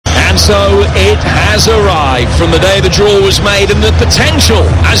so it has arrived. From the day the draw was made, and the potential,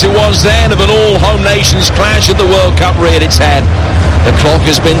 as it was then, of an all-home nations clash at the World Cup reared its head. The clock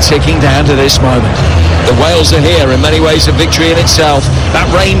has been ticking down to this moment. The Wales are here, in many ways a victory in itself. That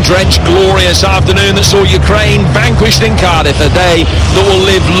rain-drenched, glorious afternoon that saw Ukraine vanquished in Cardiff, a day that will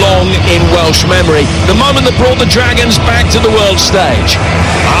live long in Welsh memory. The moment that brought the Dragons back to the world stage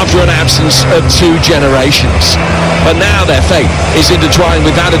after an absence of 2 generations. But now their fate is intertwined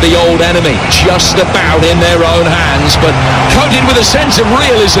with that of the old enemy, just about in their own hands, but coated with a sense of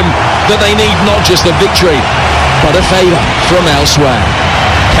realism that they need not just a victory, but a favour from elsewhere.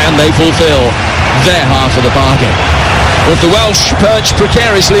 Can they fulfil their half of the bargain? With the Welsh perched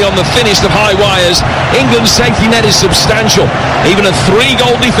precariously on the thinnest of high wires, England's safety net is substantial. Even a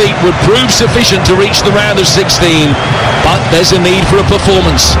 3-goal defeat would prove sufficient to reach the round of 16. But there's a need for a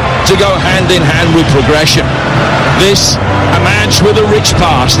performance to go hand in hand with progression. This, a match with a rich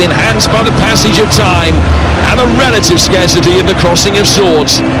past, enhanced by the passage of time and a relative scarcity of the crossing of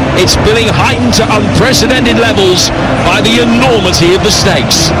swords. It's being heightened to unprecedented levels by the enormity of the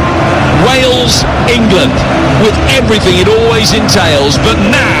stakes. Wales, England, with everything it always entails, but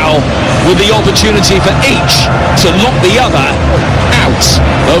now with the opportunity for each to lock the other out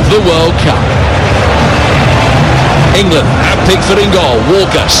of the World Cup. England have Pickford in goal,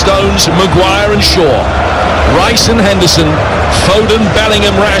 Walker, Stones, Maguire and Shaw, Rice and Henderson, Foden,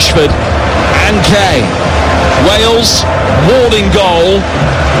 Bellingham, Rashford and Kane. Wales, Ward in goal.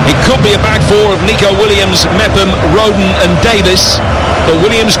 It could be a back four of Nico Williams, Mepham, Roden and Davis, but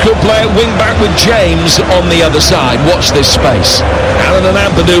Williams could play at wing-back with James on the other side. Watch this space. Allen and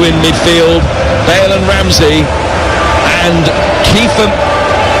Ampadu in midfield, Bale and Ramsey, and Kiefer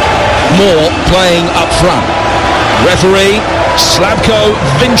Moore playing up front. Referee, Slavko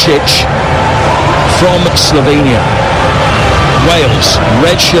Vincic from Slovenia. Wales,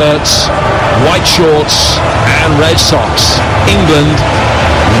 red shirts, white shorts and red socks. England,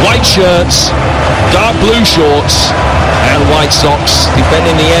 white shirts, dark blue shorts and white socks,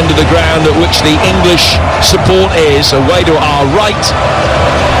 defending the end of the ground at which the English support is, away to our right,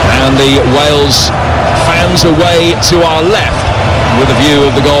 and the Wales fans away to our left, with a view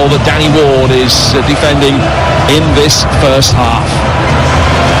of the goal that Danny Ward is defending in this first half.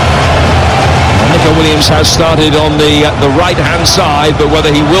 Nico Williams has started on the right-hand side, but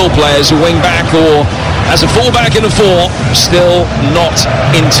whether he will play as a wing-back or as a full-back in a four, still not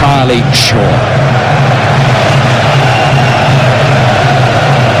entirely sure.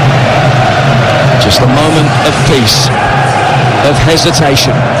 Just a moment of peace, of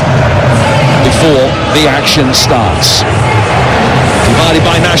hesitation, before the action starts. Divided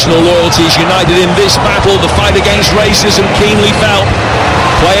by national loyalties, united in this battle, the fight against racism keenly felt.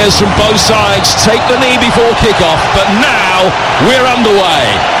 Players from both sides take the knee before kickoff, but now we're underway.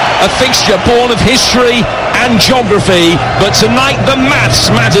 A fixture born of history and geography, but tonight the maths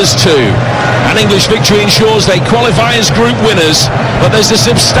matters too. An English victory ensures they qualify as group winners, but there's a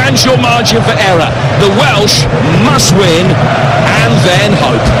substantial margin for error. The Welsh must win and then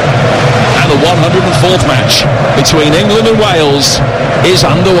hope. And the 104th match between England and Wales is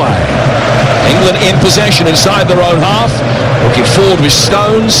underway. England in possession inside their own half, looking forward with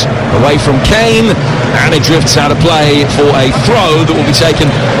Stones, away from Kane, and it drifts out of play for a throw that will be taken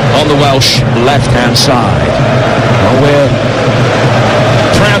on the Welsh left-hand side. Well, we're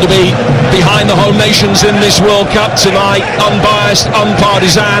proud to be behind the home nations in this World Cup tonight, unbiased,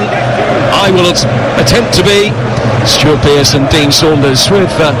 unpartisan. I will attempt to be. Stuart Pearce and Dean Saunders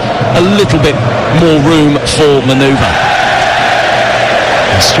with a little bit more room for manoeuvre.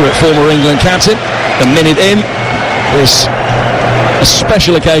 Stuart, former England captain, a minute in. This a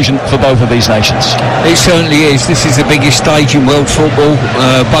special occasion for both of these nations. It certainly is. This is the biggest stage in world football.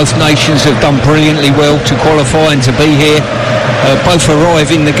 Both nations have done brilliantly well to qualify and to be here. Both arrive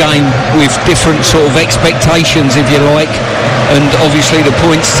in the game with different sort of expectations, if you like, and obviously the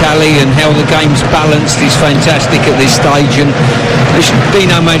points tally and how the game's balanced is fantastic at this stage. And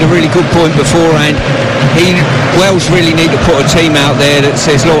Dino made a really good point beforehand. Wales really need to put a team out there that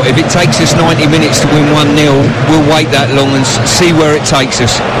says, look, if it takes us 90 minutes to win 1-0, we'll wait that long and see where it takes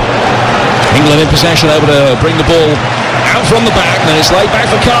us. England in possession, able to bring the ball out from the back, then it's laid back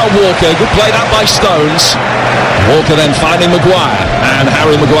for Kyle Walker. Good played up by Stones. Walker then finding Maguire, and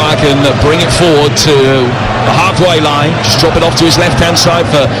Harry Maguire can bring it forward to the halfway line, just drop it off to his left-hand side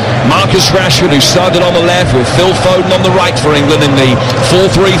for Marcus Rashford, who started on the left with Phil Foden on the right for England in the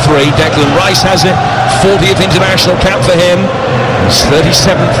 4-3-3. Declan Rice has it, 40th international cap for him. His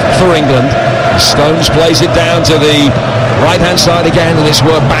 37th for England. Stones plays it down to the right-hand side again, and it's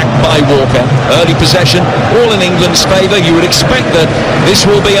worked back by Walker. Early possession, all in England's favour. You would expect that this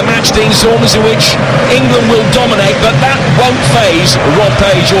will be a match, Dean Saunders, in which England will dominate, but that won't faze Rob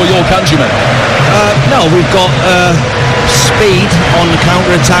Page or your countrymen. No, we've got speed on the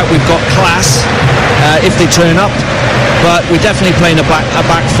counter-attack. We've got class if they turn up. But we're definitely playing a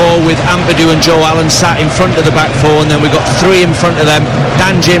back four with Ampadu and Joe Allen sat in front of the back four, and then we've got three in front of them.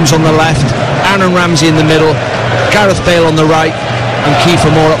 Dan James on the left, Aaron Ramsey in the middle, Gareth Bale on the right, and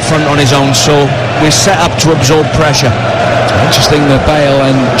Kiefer Moore up front on his own. So we're set up to absorb pressure. Interesting that Bale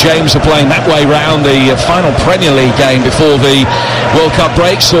and James are playing that way round. The final Premier League game before the World Cup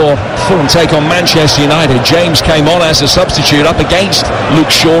break saw Fulham take on Manchester United. James came on as a substitute up against Luke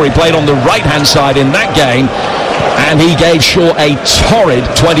Shaw. He played on the right-hand side in that game, and he gave Shaw a torrid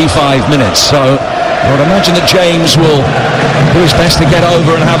 25 minutes. So I would imagine that James will do his best to get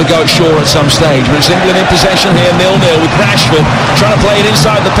over and have a go at Shaw at some stage. But it's England in possession here, 0-0, with Rashford trying to play it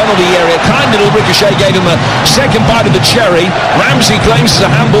inside the penalty area. Kind little ricochet gave him a second bite of the cherry. Ramsey claims it's a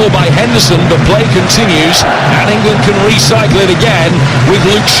handball by Henderson, but play continues, and England can recycle it again with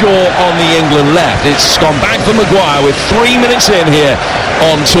Luke Shaw on the England left. It's gone back for Maguire with 3 minutes in here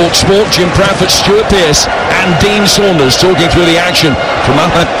on TalkSport. Jim Bradford, Stuart Pearce and Dean Saunders talking through the action from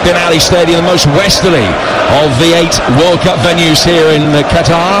Ahmed bin Ali Stadium, the most westerly of the 8 World Cup venues here in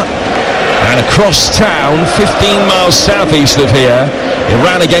Qatar. And across town, 15 miles southeast of here,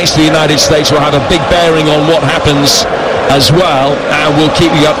 Iran against the United States will have a big bearing on what happens as well, and we'll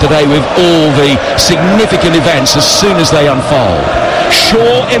keep you up to date with all the significant events as soon as they unfold.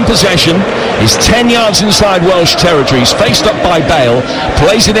 Shaw in possession, is 10 yards inside Welsh territory. He's faced up by Bale,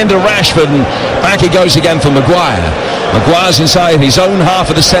 plays it into Rashford, and back it goes again for Maguire. Maguire's inside his own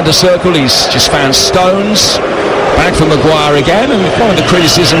half of the centre circle. He's just found Stones. Back for Maguire again, and one of the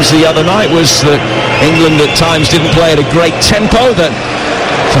criticisms the other night was that England at times didn't play at a great tempo, that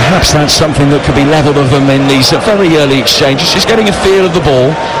perhaps that's something that could be levelled of them in these very early exchanges. Just getting a feel of the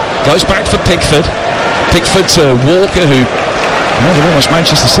ball. Goes back for Pickford. Pickford to Walker, who almost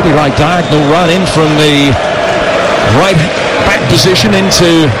Manchester City-like diagonal run in from the right back position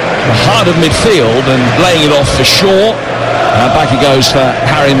into the heart of midfield and laying it off for Shaw. Back it goes for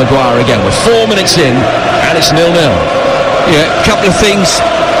Harry Maguire again. We're 4 minutes in and it's 0-0. Yeah, a couple of things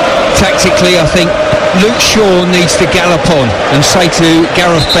tactically. I think Luke Shaw needs to gallop on and say to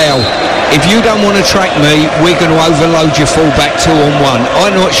Gareth Bale, if you don't want to track me, we're going to overload your full-back 2-on-1.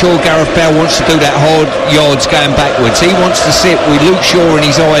 I'm not sure Gareth Bale wants to do that hard yards going backwards. He wants to sit with Luke Shaw in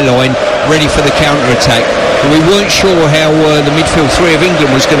his eye line, ready for the counter-attack. We weren't sure how the midfield three of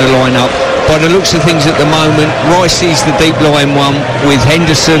England was going to line up. By the looks of things at the moment, Rice is the deep line one, with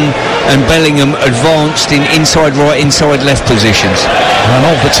Henderson and Bellingham advanced in inside right, inside left positions. And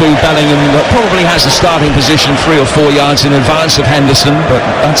of the two, Bellingham probably has the starting position 3 or 4 yards in advance of Henderson, but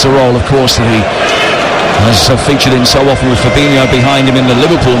that's a role, of course, that he has featured in so often, with Fabinho behind him in the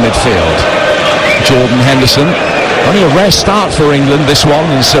Liverpool midfield. Jordan Henderson, only a rare start for England, this one.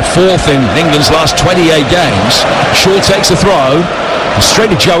 It's fourth in England's last 28 games. Shaw takes a throw.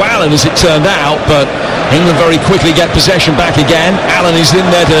 Straight to Joe Allen, as it turned out, but England very quickly get possession back again. Allen is in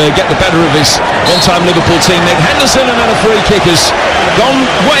there to get the better of his one-time Liverpool teammate Henderson, and then a free kick has gone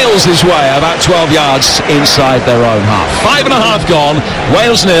Wales' way, about 12 yards inside their own half. 5.5 gone,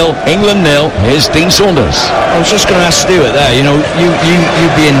 Wales 0, England 0. Here's Dean Saunders. I was just going to ask Stuart there, you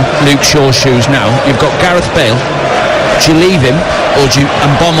be in Luke Shaw's shoes now. You've got Gareth Bale. Do you leave him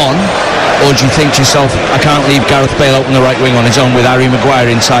and bomb on? Or do you think to yourself, I can't leave Gareth Bale out on the right wing on his own with Harry Maguire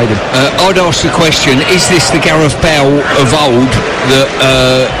inside him? I'd ask the question, is this the Gareth Bale of old that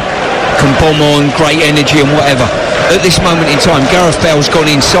can bomb on, great energy and whatever? At this moment in time, Gareth Bale's gone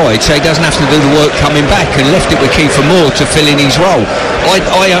inside, so he doesn't have to do the work coming back, and left it with Kiefer Moore to fill in his role. I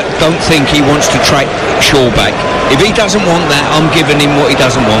don't think he wants to track Shaw back. If he doesn't want that, I'm giving him what he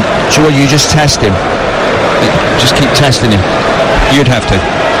doesn't want. Sure, you just test him. Just keep testing him. You'd have to.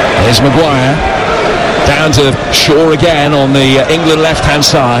 There's Maguire, down to Shaw again on the England left-hand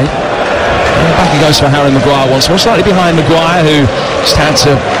side. And back he goes for Harry Maguire once more, slightly behind Maguire, who just had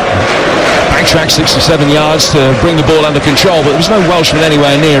to backtrack 6 or 7 yards to bring the ball under control, but there was no Welshman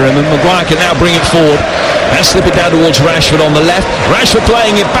anywhere near him, and Maguire can now bring it forward and slip it down towards Rashford on the left. Rashford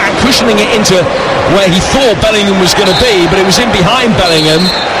playing it back, cushioning it into where he thought Bellingham was going to be, but it was in behind Bellingham.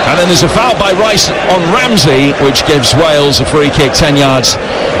 And then there's a foul by Rice on Ramsey, which gives Wales a free kick 10 yards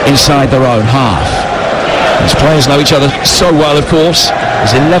inside their own half. These players know each other so well, of course. It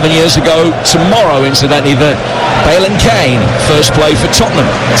was 11 years ago tomorrow, incidentally, that Bale and Kane first played for Tottenham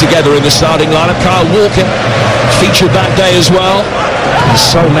together in the starting lineup. Kyle Walker featured that day as well. There's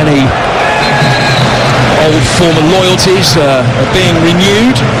so many old former loyalties are being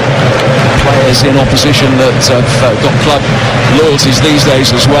renewed. Players in opposition that have got club loyalties these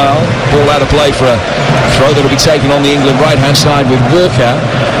days as well. Ball out of play for a throw that will be taken on the England right-hand side with Walker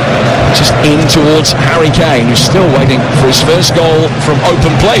just in towards Harry Kane, who's still waiting for his first goal from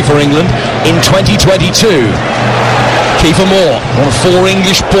open play for England in 2022. Kiefer Moore, one of 4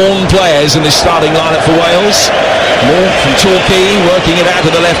 English-born players in this starting lineup for Wales. Moore from Torquay, working it out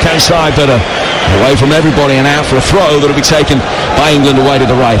to the left-hand side, but away from everybody and out for a throw that will be taken by England away to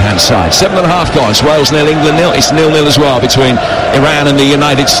the right-hand side. 7.5 goals, Wales 0, England 0. It's 0-0 as well between Iran and the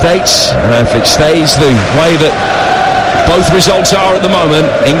United States. If it stays the way that both results are at the moment,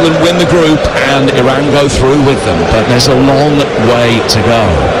 England win the group and Iran go through with them. But there's a long way to go.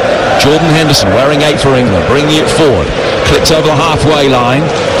 Jordan Henderson wearing 8 for England, bringing it forward. Clipped over the halfway line,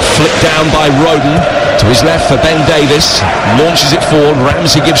 flicked down by Roden. To his left for Ben Davis, launches it forward.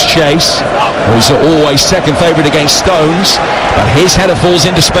 Ramsey gives chase. Who's always second favourite against Stones, but his header falls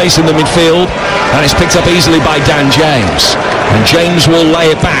into space in the midfield and it's picked up easily by Dan James. And James will lay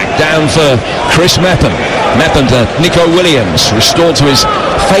it back down for Chris Mepham. Mepham to Nico Williams, restored to his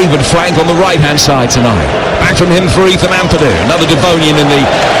favoured flank on the right-hand side tonight. Back from him for Ethan Ampadu, another Devonian in the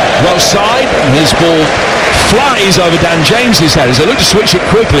Welsh side, and his ball flies over Dan James's head as they look to switch it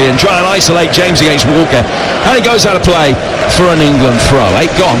quickly and try and isolate James against Walker, and it goes out of play for an England throw. 8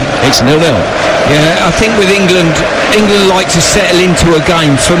 gone, it's 0-0. Yeah, I think with England like to settle into a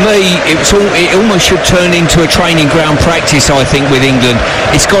game. For me, it almost should turn into a training ground practice, I think, with England.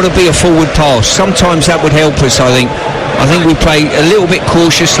 It's got to be a forward pass. Sometimes that would help us, I think. I think we play a little bit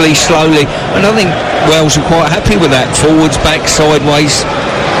cautiously, slowly, and I think Wales are quite happy with that. Forwards, back, sideways.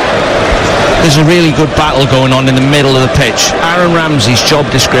 There's a really good battle going on in the middle of the pitch. Aaron Ramsey's job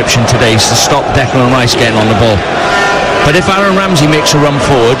description today is to stop Declan Rice getting on the ball. But if Aaron Ramsey makes a run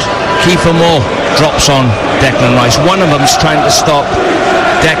forward, Kiefer Moore drops on Declan Rice. One of them's trying to stop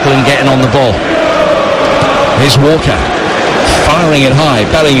Declan getting on the ball. Here's Walker, firing it high.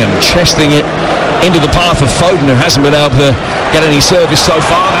 Bellingham chesting it into the path of Foden, who hasn't been able to get any service so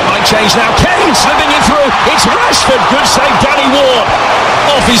far. That might change now. Kane slipping it through. It's Rashford. Good save, Danny Ward.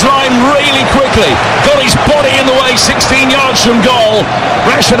 Off his line really quickly. Got his body in the way 16 yards from goal.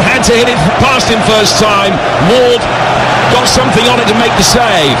 Rashford had to hit it past him first time. Ward got something on it to make the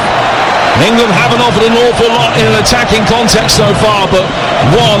save. England haven't offered an awful lot in an attacking context so far, but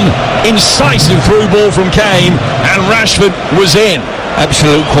one incisive through ball from Kane and Rashford was in.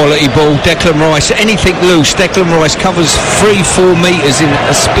 Absolute quality ball. Declan Rice, anything loose, Declan Rice covers 3-4 metres in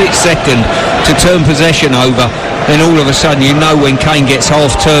a split second to turn possession over. Then all of a sudden you know when Kane gets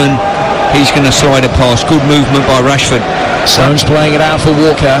half turn, he's going to slide it past. Good movement by Rashford. Stones playing it out for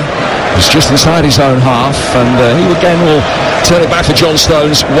Walker. He's just inside his own half, and he again will turn it back for John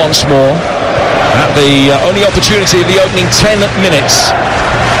Stones once more at the only opportunity of the opening 10 minutes.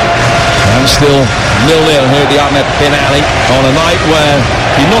 And still 0-0 here at the Ahmed Bin Ali on a night where,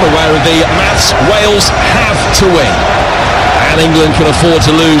 if you're not aware of the maths, Wales have to win. And England can afford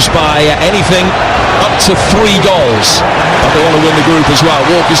to lose by anything up to 3 goals. But they want to win the group as well.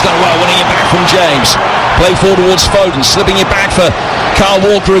 Walker's done well, winning it back from James. Play forward towards Foden, slipping it back for Kyle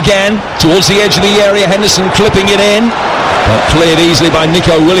Walker again. Towards the edge of the area, Henderson clipping it in. But cleared easily by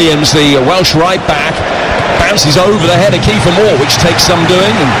Nico Williams, the Welsh right back. Bounces over the head of Kiefer Moore, which takes some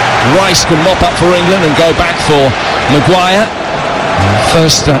doing, and Rice can mop up for England and go back for Maguire.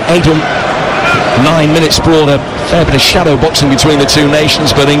 First 8 or 9 minutes brought a fair bit of shadow boxing between the two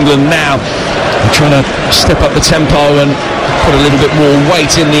nations, but England now are trying to step up the tempo and put a little bit more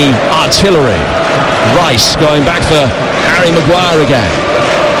weight in the artillery. Rice going back for Harry Maguire again.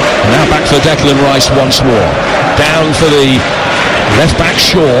 And now back for Declan Rice once more. Down for the left back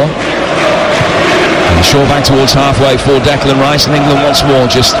Shaw. And Shaw back towards halfway for Declan Rice, and England once more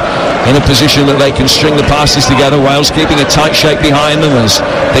just in a position that they can string the passes together. Wales keeping a tight shape behind them, as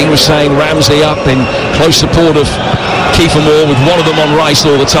Dean was saying. Ramsey up in close support of Kiefer Moore, with one of them on Rice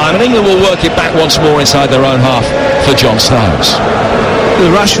all the time, and England will work it back once more inside their own half for John Stones. The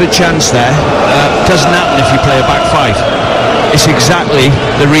Rashford chance there doesn't happen if you play a back 5. It's exactly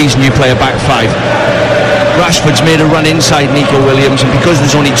the reason you play a back 5. Rashford's made a run inside Nico Williams, and because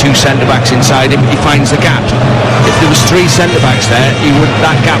there's only 2 centre-backs inside him, he finds the gap. If there was 3 centre-backs there,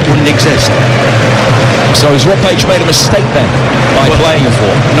 that gap wouldn't exist. So has Rob Page made a mistake then by playing a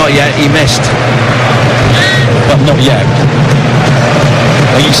 4? Not yet, he missed. But not yet.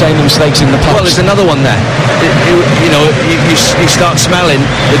 Are you saying the mistakes in the post? Well, there's another one there. You start smelling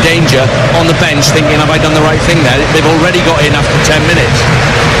the danger on the bench, thinking, have I done the right thing there? They've already got in after 10 minutes.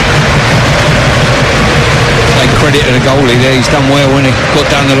 Take credit to the goalie there. He's done well when he got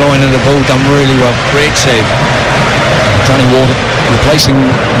down the line of the ball. Done really well. Great save. Johnny Ward replacing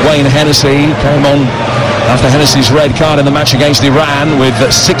Wayne Hennessy. Came on after Hennessy's red card in the match against Iran with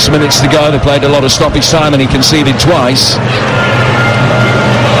 6 minutes to go. They played a lot of stoppage time and he conceded twice.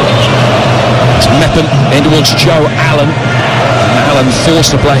 It's Mepham in towards Joe Allen. Allen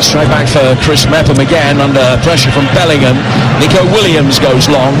forced to play straight back for Chris Mepham again under pressure from Bellingham. Nico Williams goes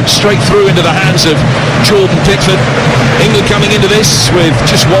long, straight through into the hands of Jordan Pickford. England coming into this with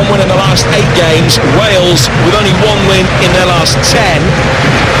just one win in the last 8 games. Wales with only one win in their last 10.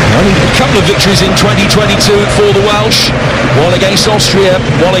 Only a couple of victories in 2022 for the Welsh. One against Austria,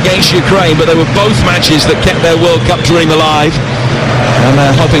 one against Ukraine, but they were both matches that kept their World Cup dream alive. And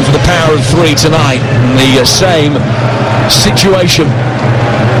they're hoping for the power of 3 tonight. The same situation,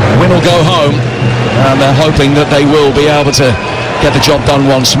 win or go home, and they're hoping that they will be able to get the job done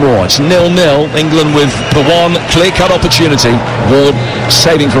once more. It's 0-0, England with the one clear-cut opportunity. Ward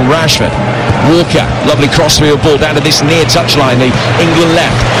saving from Rashford. Walker, lovely crossfield ball down to this near touchline, the England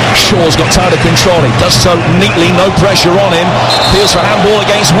left. Shaw's got tighter control, he does so neatly, no pressure on him. Feels for handball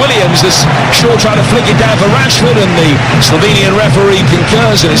against Williams as Shaw trying to flick it down for Rashford, and the Slovenian referee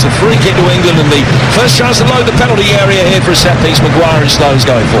concurs, and it's a free kick to England, and the first chance to load the penalty area here for a set piece. Maguire and Stones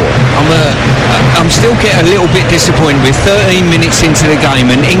going forward. I'm still getting a little bit disappointed with 13 minutes into the game,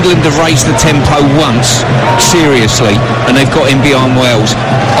 and England have raised the tempo once, seriously, and they've got in behind Wales.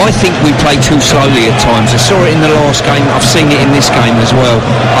 I think we play too slowly at times. I saw it in the last game, I've seen it in this game as well.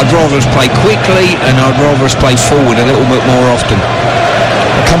 I'd rather us play quickly, and I'd rather us play forward a little bit more often.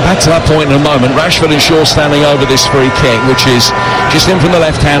 We'll come back to that point in a moment. Rashford and Shaw standing over this free kick, which is just in from the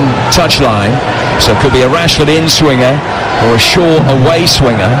left-hand touchline. So it could be a Rashford in swinger or a Shaw away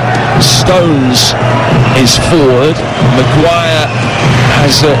swinger. Stones is forward. Maguire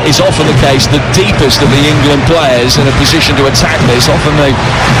is often the case the deepest of the England players in a position to attack this. Often they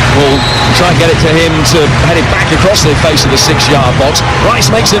will try and get it to him to head it back across the face of the 6-yard box. Rice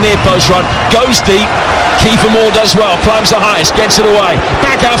makes a near post run, goes deep. Kiefer Moore does well, climbs the highest, gets it away.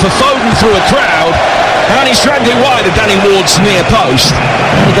 Back out for Foden through a crowd. And he's dragged it wide of Danny Ward's near post.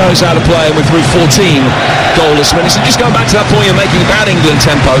 And he goes out of play, and we're through 14 goalless minutes. And just going back to that point you're making about England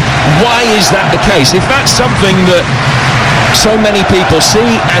tempo, why is that the case? If that's something that so many people see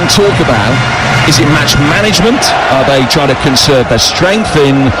and talk about, is it match management? Are they trying to conserve their strength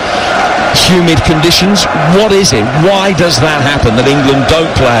in humid conditions? What is it? Why does that happen, that England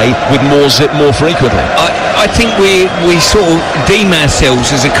don't play with more zip more frequently? I think we sort of deem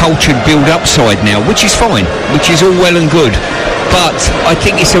ourselves as a cultured build-up side now, which is fine, which is all well and good. But I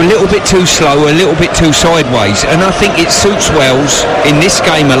think it's a little bit too slow, a little bit too sideways, and I think it suits Wales in this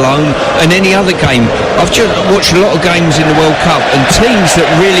game alone and any other game. I've just watched a lot of games in the World Cup, and teams that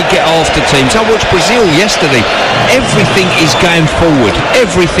really get after teams. I watched Brazil yesterday. Everything is going forward.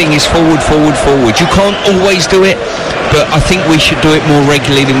 Everything is forward, forward, forward. You can't always do it, but I think we should do it more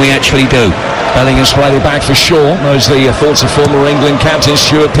regularly than we actually do. Bellingham's played it back for Shaw. Those are the thoughts of former England captain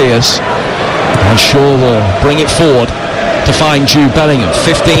Stuart Pearce. And Shaw will bring it forward to find Jude Bellingham.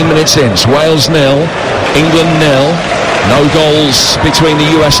 15 minutes in, it's Wales 0, England 0. No goals between the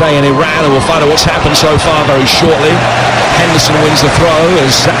USA and Iran, and we'll find out what's happened so far very shortly. Henderson wins the throw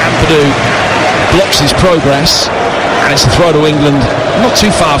as Ampadu blocks his progress, and it's a throw to England not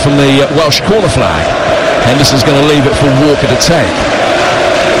too far from the Welsh corner flag. Henderson's going to leave it for Walker to take.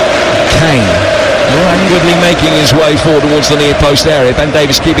 Kane languidly making his way forward towards the near post area. Ben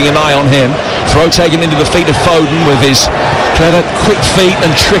Davies keeping an eye on him. Throw taken into the feet of Foden with his clever quick feet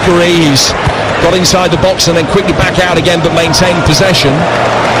and trickery. He's got inside the box and then quickly back out again, but maintained possession.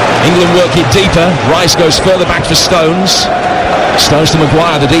 England work it deeper. Rice goes further back for Stones. Stones to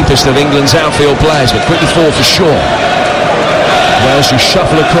Maguire, the deepest of England's outfield players, but quickly forward for Shaw. Wales who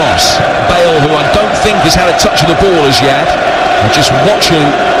shuffle across. Bale, who I don't think has had a touch of the ball as yet. We're just watching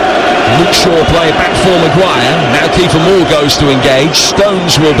Luke Shaw play back for Maguire. Now Kiefer Moore goes to engage.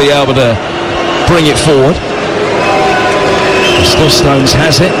 Stones will be able to bring it forward. Still Stones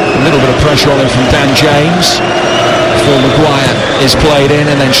has it. A little bit of pressure on him from Dan James. Before Maguire is played in,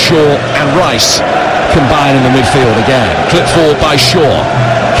 and then Shaw and Rice combine in the midfield again. Clipped forward by Shaw.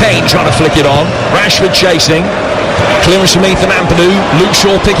 Kane trying to flick it on. Rashford chasing. Clearance from Ethan Ampadu. Luke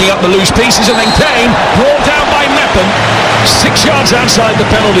Shaw picking up the loose pieces, and then Kane brought down by Mepham. 6 yards outside the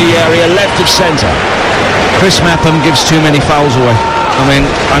penalty area, left of centre. Chris Mepham gives too many fouls away. I mean,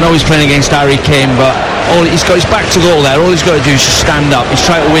 I know he's playing against Harry Kane, but He's got his back to goal there. All he's got to do is just stand up. He's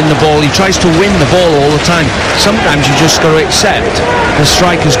trying to win the ball. He tries to win the ball all the time. Sometimes you just got to accept the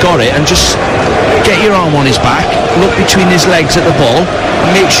striker's got it and just get your arm on his back, look between his legs at the ball, and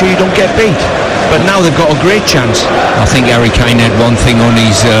make sure you don't get beat. But now they've got a great chance. I think Harry Kane had one thing on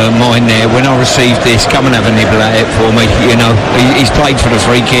his mind there. When I received this, come and have a nibble at it for me. You know, he's played for the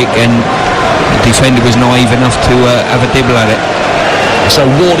free kick, and the defender was naive enough to have a dibble at it. So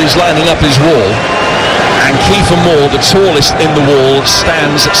Ward is lining up his wall, and Kiefer Moore, the tallest in the wall,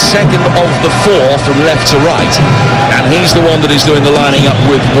 stands second of the four from left to right, and he's the one that is doing the lining up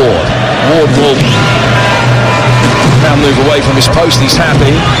with Ward. Ward will now move away from his post. He's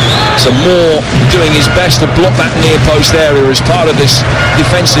happy. So Moore doing his best to block that near post area as part of this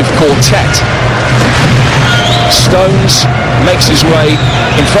defensive quartet. Stones makes his way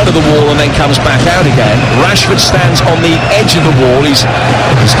in front of the wall and then comes back out again. Rashford stands on the edge of the wall. He's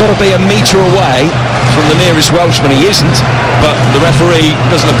got to be a metre away from the nearest Welshman. He isn't, but the referee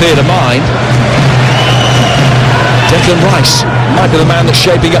doesn't appear to mind. Declan Rice might be the man that's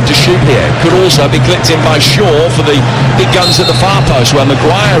shaping up to shoot here. Could also be clipped in by Shaw for the big guns at the far post where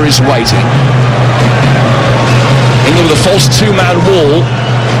Maguire is waiting. England with a false two-man wall.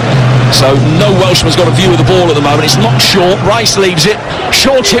 So no Welshman's got a view of the ball at the moment. It's not Shaw. Rice leaves it.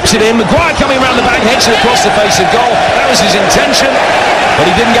 Shaw chips it in. Maguire coming around the back, heads it across the face of goal. That was his intention. But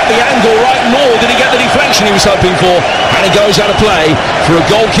he didn't get the angle right, nor did he get the deflection he was hoping for. And he goes out of play for a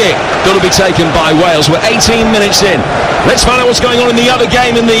goal kick. Got to be taken by Wales. We're 18 minutes in. Let's find out what's going on in the other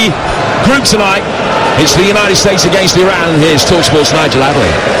game in the group tonight. It's the United States against Iran. Here's TalkSport's Nigel Adley.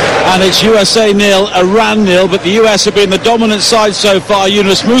 And it's USA 0, Iran 0, but the US have been the dominant side so far.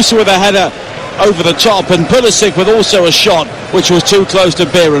 Yunus Musa with a header over the top, and Pulisic with also a shot which was too close to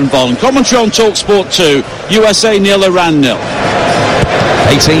Bierenvon. Commentary on TalkSport 2, USA 0, Iran 0.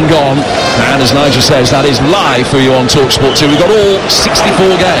 18 gone, and as Nigel says, that is live for you on TalkSport 2. We've got all 64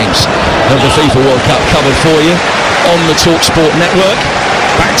 games of the FIFA World Cup covered for you on the TalkSport network.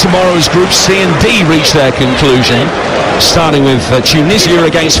 Back tomorrow as Group C and D reach their conclusion, starting with Tunisia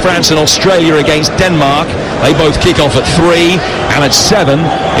against France and Australia against Denmark. They both kick off at 3, and at 7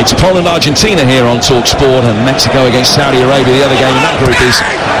 it's Poland-Argentina here on TalkSport, and Mexico against Saudi Arabia. The other game in that group is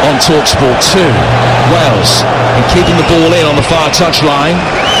on TalkSport 2. Wales, in keeping the ball in on the far touchline,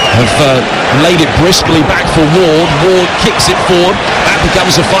 have laid it briskly back for Ward. Ward kicks it forward. That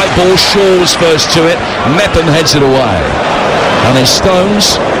becomes a fight ball. Shaw's first to it. Mepham heads it away. And then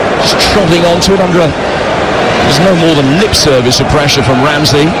Stones just trotting onto it under there's no more than lip service of pressure from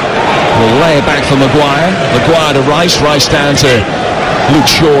Ramsey. Will lay it back for Maguire. Maguire to Rice. Rice down to Luke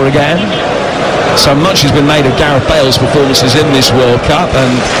Shaw again. So much has been made of Gareth Bale's performances in this World Cup,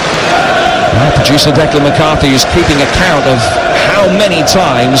 and producer Declan McCarthy is keeping account of how many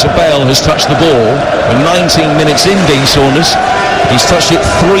times Bale has touched the ball. We're 19 minutes in, Dean Saunders. He's touched it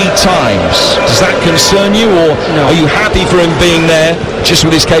 3 times. Does that concern you, or are you happy for him being there just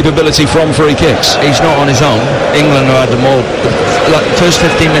with his capability from free kicks? He's not on his own. England have had the more, like first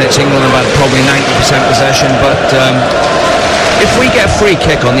 15 minutes, England have had probably 90% possession, but if we get a free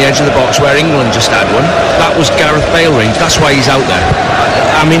kick on the edge of the box where England just had one, that was Gareth Bale range. That's why he's out there.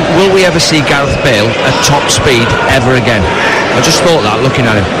 I mean, will we ever see Gareth Bale at top speed ever again? I just thought that looking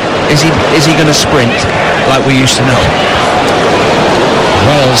at him. Is he going to sprint like we used to know?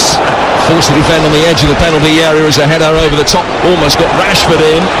 Wales forced to defend on the edge of the penalty area as a header over the top. Almost got Rashford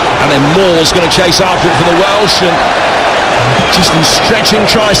in, and then Moore's going to chase after it for the Welsh, and just in stretching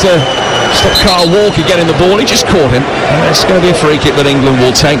tries to stop Carl Walker getting the ball. He just caught him, and it's going to be a free kick that England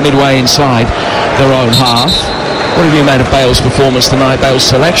will take midway inside their own half. What have you made of Bale's performance tonight, Bale's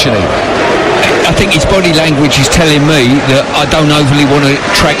selection? I think his body language is telling me that I don't overly want to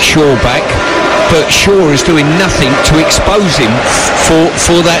track Shaw back, but Shaw is doing nothing to expose him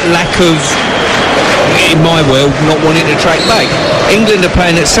for that lack of, in my world, not wanting to track back. England are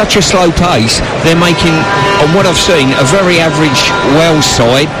playing at such a slow pace, they're making, on what I've seen, a very average Wales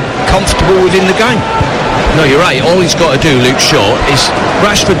side comfortable within the game. No, you're right. All he's got to do, Luke Shaw, is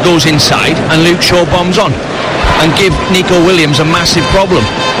Rashford goes inside and Luke Shaw bombs on and give Nico Williams a massive problem.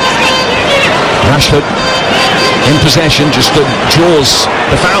 Rashford in possession, just draws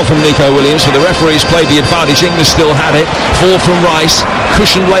the foul from Nico Williams, but the referee's played the advantage. England still had it. 4 from Rice,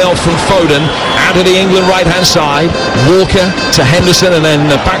 cushioned layoff from Foden, out of the England right-hand side. Walker to Henderson, and then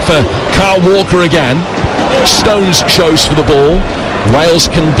back for Carl Walker again. Stones shows for the ball. Wales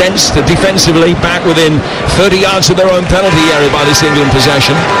condensed defensively, back within 30 yards of their own penalty area by this England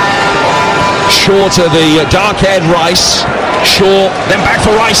possession. Shaw to the dark-haired Rice. Shaw, then back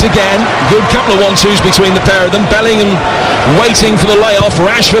for Rice again. Good couple of 1-2s between the pair of them. Bellingham waiting for the layoff.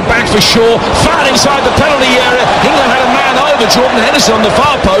 Rashford back for Shaw. Foul inside the penalty area. England had a man over Jordan Henderson on the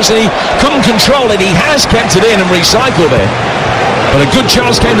far post and he couldn't control it. He has kept it in and recycled it. But a good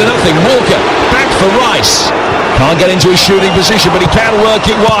chance came to nothing. Walker back for Rice. Can't get into his shooting position, but he can work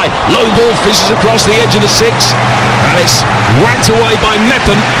it wide. Low ball fizzes across the edge of the 6. And it's whacked away by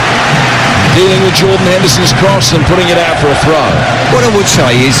Mepham. Dealing with Jordan Henderson's cross and putting it out for a throw. What I would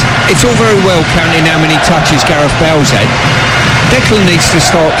say is, it's all very well counting how many touches Gareth Bale's had. Declan needs to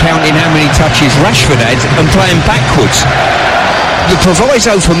start counting how many touches Rashford had and playing backwards. The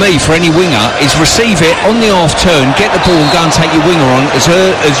proviso for me, for any winger, is receive it on the half turn, get the ball and go and take your winger on, as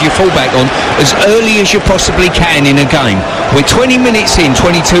your fullback on, as early as you possibly can in a game. We're 20 minutes in,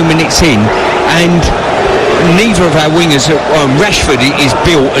 22 minutes in, and neither of our wingers, Rashford is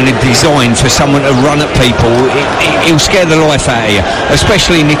built and designed for someone to run at people. He'll scare the life out of you,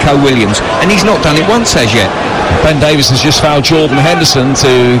 especially Nico Williams, and he's not done it once as yet. Ben Davies has just fouled Jordan Henderson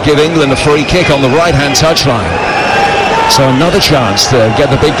to give England a free kick on the right-hand touchline. So another chance to get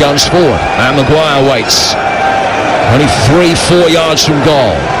the big guns forward. And Maguire waits. Only 3-4 yards from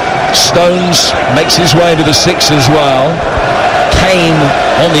goal. Stones makes his way into the 6 as well. Kane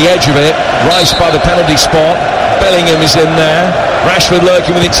on the edge of it. Rice by the penalty spot. Bellingham is in there. Rashford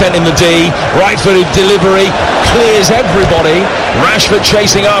lurking with intent in the D. Right-footed delivery. Clears everybody. Rashford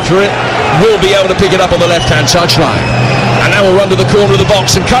chasing after it. Will be able to pick it up on the left-hand touchline. And now we'll run to the corner of the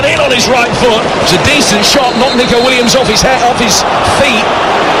box and cut in on his right foot. It's a decent shot. Knocked Nico Williams off his feet.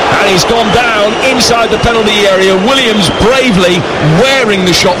 And he's gone down inside the penalty area. Williams bravely wearing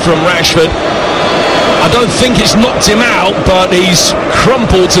the shot from Rashford. I don't think it's knocked him out, but he's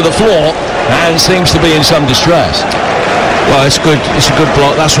crumpled to the floor and seems to be in some distress. Well, it's good. It's a good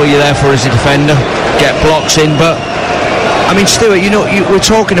block. That's what you're there for as a defender. Get blocks in, but I mean, Stuart, we're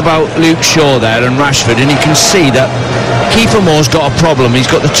talking about Luke Shaw there and Rashford, and you can see that Kiefer Moore's got a problem. He's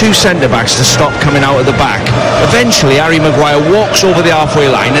got the 2 centre-backs to stop coming out of the back. Eventually, Harry Maguire walks over the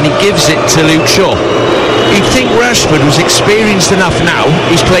halfway line and he gives it to Luke Shaw. You'd think Rashford was experienced enough now,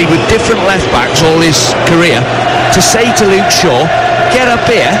 he's played with different left-backs all his career, to say to Luke Shaw, get up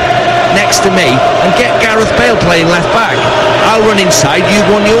here next to me and get Gareth Bale playing left-back. I'll run inside, you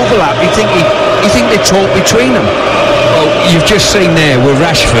won the overlap. You think they talk between them? Well, you've just seen there with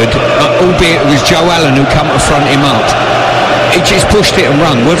Rashford, albeit it was Joe Allen who come to front him up. He just pushed it and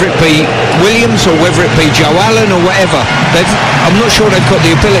run, whether it be Williams or whether it be Joe Allen or whatever. I'm not sure they've got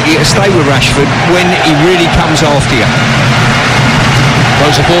the ability to stay with Rashford when he really comes after you.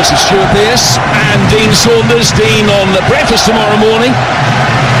 Those are thoughts of Stuart Pearce and Dean Saunders. Dean on breakfast tomorrow morning.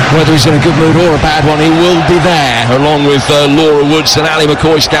 Whether he's in a good mood or a bad one, he will be there, along with Laura Woods and Ali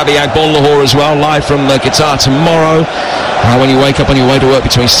McCoy, Gabby Agbonlahor as well, live from Qatar tomorrow. When you wake up on your way to work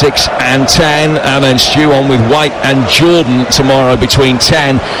between 6 and 10, and then Stu on with White and Jordan tomorrow between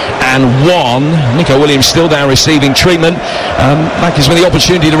 10 and 1. Nico Williams still down receiving treatment. That gives me the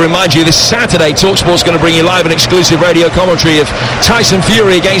opportunity to remind you this Saturday TalkSport's going to bring you live an exclusive radio commentary of Tyson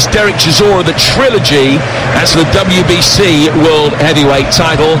Fury against Derek Chisora, the trilogy. That's the WBC World Heavyweight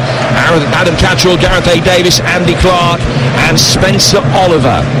title. Adam Cattrall, Gareth A. Davis, Andy Clark and Spencer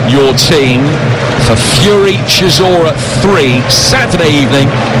Oliver, your team for Fury Chisora 3 Saturday evening.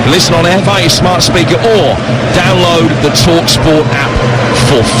 Listen on air via your smart speaker or download the TalkSport app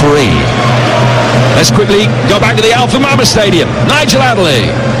for free. Let's quickly go back to the Alpha Mama Stadium. Nigel Adderley.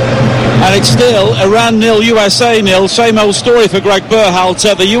 And it's still Iran 0, USA 0. Same old story for Greg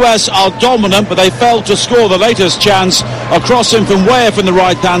Berhalter. The US are dominant, but they failed to score the latest chance. A crossing from way up in the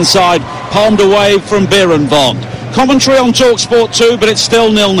right-hand side, palmed away from Bierenvond. Commentary on TalkSport 2, but it's still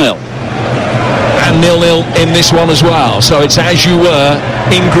 0-0. And 0-0 in this one as well. So it's as you were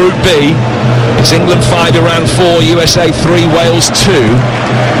in Group B. It's England 5, Iran 4, USA 3, Wales 2.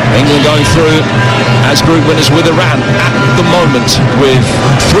 England going through as group winners with Iran at the moment, with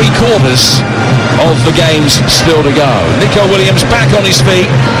 3/4 of the games still to go. Nico Williams back on his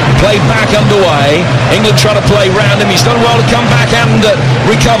feet, play back underway. England trying to play round him. He's done well to come back and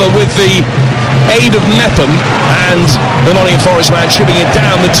recover with the aid of Mepham, and the Nottingham Forest man chipping it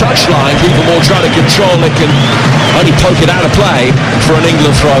down the touchline. People more trying to control it, can only poke it out of play for an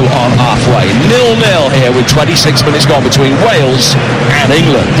England throw on halfway. 0-0 here with 26 minutes gone between Wales and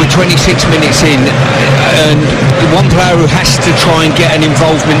England. With 26 minutes in, and one player who has to try and get an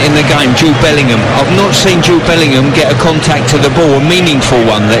involvement in the game, Jude Bellingham. I've not seen Jude Bellingham get a contact to the ball, a meaningful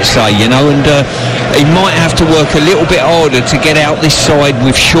one, let's say, and he might have to work a little bit harder to get out this side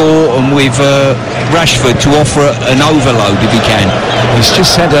with Shaw and with Rashford to offer an overload if he can. He's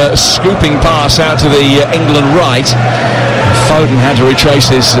just sent a scooping pass out to the England right. Foden had to retrace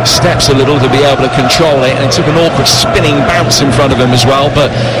his steps a little to be able to control it, and it took an awkward spinning bounce in front of him as well.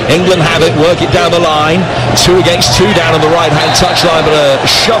 But England have it, work it down the line, 2 against 2 down on the right-hand touchline, but a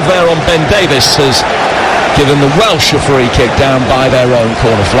shove there on Ben Davies has given the Welsh a free kick down by their own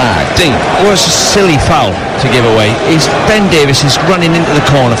corner flag. Dean, it was a silly foul to give away. Ben Davies is running into the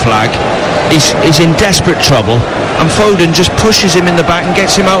corner flag. He's in desperate trouble, and Foden just pushes him in the back and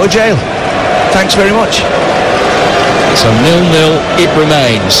gets him out of jail. Thanks very much. So 0-0 it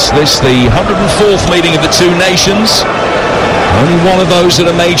remains. This the 104th meeting of the two nations. Only one of those at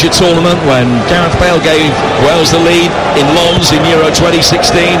a major tournament, when Gareth Bale gave Wales the lead in Lens in Euro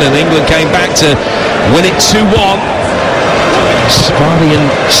 2016 and England came back to win it 2-1. Sparty and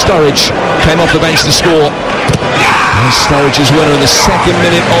Sturridge came off the bench to score. And Sturridge's winner in the 2nd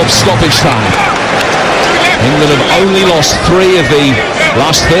minute of stoppage time. England have only lost 3 of the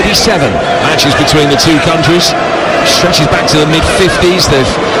last 37 matches between the two countries. Stretches back to the mid-50s.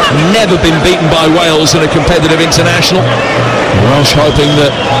 They've never been beaten by Wales in a competitive international. The Welsh hoping that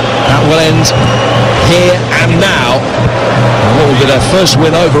will end here and now. And what will be their first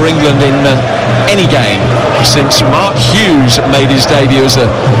win over England in any game since Mark Hughes made his debut as a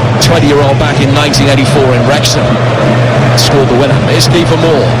 20-year-old back in 1984 in Wrexham. Scored the winner. Here's Kiefer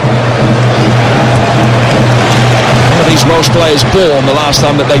Moore. One of these Welsh players born the last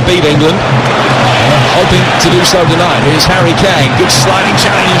time that they beat England, hoping to do so tonight. Here's Harry Kane. Good sliding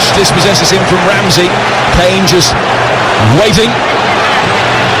challenge. Dispossesses him from Ramsey. Kane just waiting.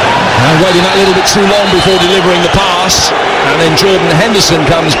 And waiting that little bit too long before delivering the pass. And then Jordan Henderson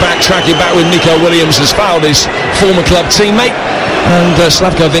comes back, tracking back with Nico Williams, has fouled his former club teammate. And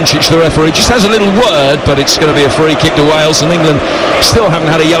Slavko Vincic, the referee, just has a little word, but it's going to be a free kick to Wales. And England still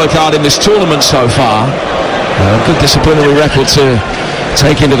haven't had a yellow card in this tournament so far. Good disciplinary record to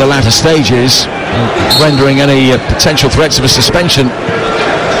take into the latter stages, rendering any potential threats of a suspension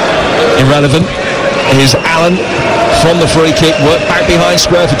irrelevant. Here's Allen from the free kick, worked back behind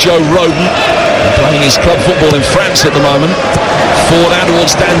square for Joe Rodon, playing his club football in France at the moment. Forward out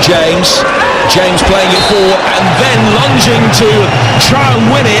towards Dan James. James playing it forward and then lunging to try and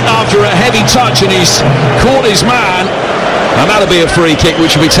win it after a heavy touch, and he's caught his man, and that'll be a free kick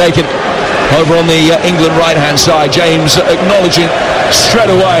which will be taken over on the England right-hand side. James acknowledging straight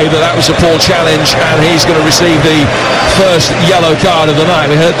away that was a poor challenge, and he's going to receive the first yellow card of the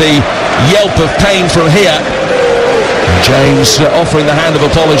night. We heard the yelp of pain from here. James offering the hand of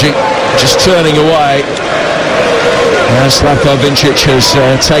apology, just turning away. Slavko Vincic has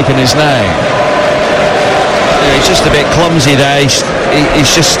taken his name. Yeah, he's just a bit clumsy there.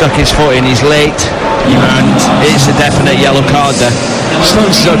 He's just stuck his foot in. He's late, and it's a definite yellow card there.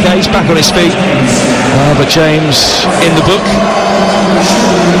 Stones is okay, he's back on his feet. But James in the book.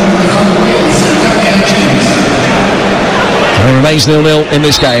 It remains 0-0 in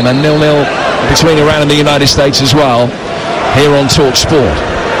this game, and 0-0 between Iran and the United States as well, here on Talk Sport.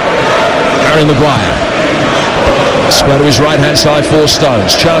 Harry Maguire. Square to his right-hand side for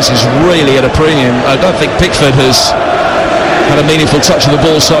Stones. Chances really at a premium. I don't think Pickford has had a meaningful touch of the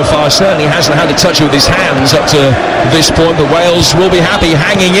ball so far. Certainly hasn't had a touch with his hands up to this point, but Wales will be happy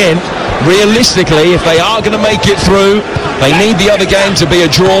hanging in. Realistically, if they are going to make it through, they need the other game to be a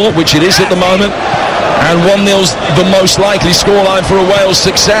draw, which it is at the moment, and 1-0's the most likely scoreline for a Wales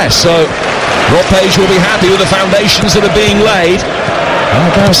success. So Rob Page will be happy with the foundations that are being laid.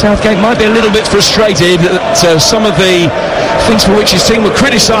 Gareth Southgate might be a little bit frustrated at some of the things for which his team were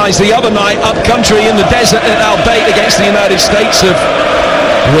criticised the other night up country in the desert at Al Bayt against the United States have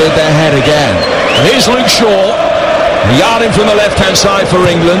reared their head again. And here's Luke Shaw, a yard in from the left-hand side for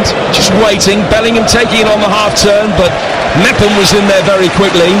England, just waiting. Bellingham taking it on the half-turn, but Mepham was in there very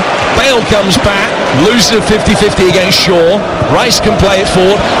quickly. Bale comes back, loses 50-50 against Shaw. Rice can play it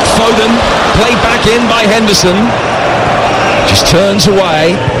forward. Foden played back in by Henderson. Just turns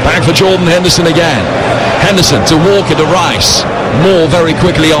away, back for Jordan Henderson again. Henderson to Walker to Rice. Moore very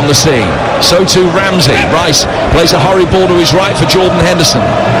quickly on the scene. So too Ramsey. Rice plays a hurry ball to his right for Jordan Henderson,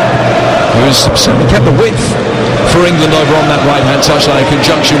 who's certainly kept the width for England over on that right-hand touchline in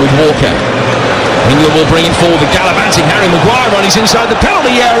conjunction with Walker. England will bring it forward. The gallivanting Harry Maguire on his inside the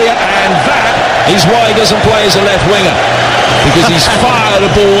penalty area, and that is why he doesn't play as a left winger, because he's fired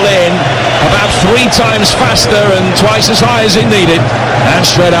a ball in about 3 times faster and twice as high as it needed, and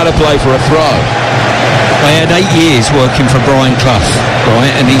straight out of play for a throw. I had 8 years working for Brian Clough,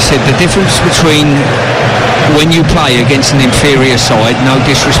 right? And he said the difference between when you play against an inferior side, no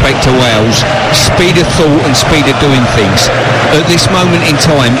disrespect to Wales, speed of thought and speed of doing things. At this moment in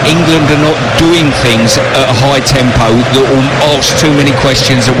time, England are not doing things at a high tempo that will ask too many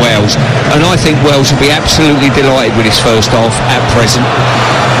questions of Wales. And I think Wales will be absolutely delighted with this first half at present.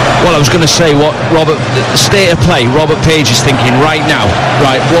 Well, I was going to say what Robert, the state of play, Robert Page is thinking right now.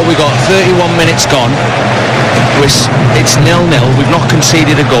 Right, what we got, 31 minutes gone. It's 0-0. We've not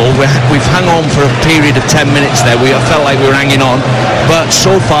conceded a goal. We've hung on for a period of 10 minutes there. I felt like we were hanging on, but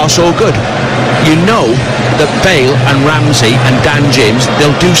so far so good. You know that Bale and Ramsey and Dan James,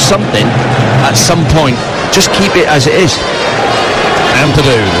 they'll do something at some point. Just keep it as it is.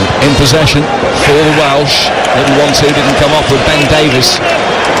 Ampadu in possession for the Welsh. Little 1-2 didn't come off with Ben Davies.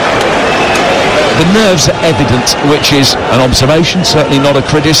 The nerves are evident, which is an observation, certainly not a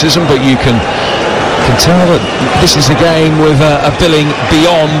criticism, but you can tell that this is a game with a billing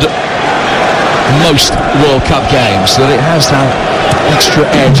beyond most World Cup games, that it has that extra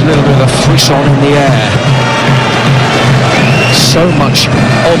edge, a little bit of a frisson in the air. So much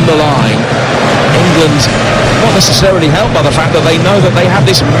on the line. England not necessarily helped by the fact that they know that they have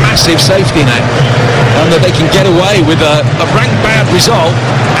this massive safety net and that they can get away with a rank bad result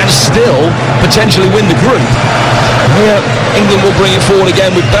and still potentially win the group. Here, England will bring it forward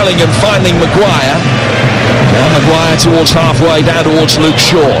again with Bellingham finding Maguire. Now Maguire towards halfway, down towards Luke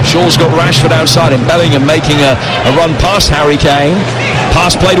Shaw. Shaw's got Rashford outside him. Bellingham making a run past Harry Kane.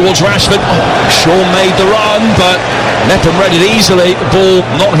 Pass play towards Rashford. Shaw made the run, but Nepham read it easily. The ball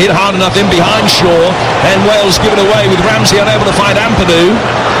not hit hard enough in behind Shaw. Then Wales given away with Ramsey unable to find Ampadu.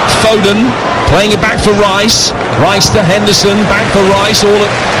 Foden playing it back for Rice. Rice to Henderson, back for Rice, all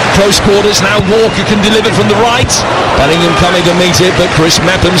at close quarters. Now Walker can deliver from the right. Bellingham coming to meet it, but Chris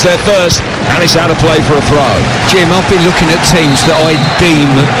Mepham's there first, and it's out of play for a throw. Jim, I've been looking at teams that I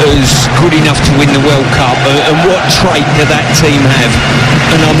deem as good enough to win the World Cup, and what trait do that team have?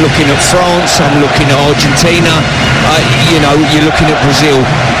 And I'm looking at France, I'm looking at Argentina, you're looking at Brazil,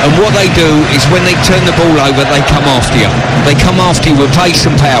 and what they do is when they turn the ball over, they come after you. They come after you with pace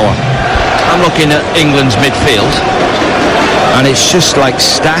and power. I'm looking at England's midfield, and it's just like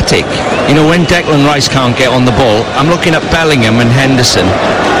static. You know, when Declan Rice can't get on the ball, I'm looking at Bellingham and Henderson.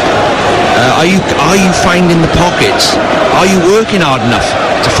 Are you finding the pockets? Are you working hard enough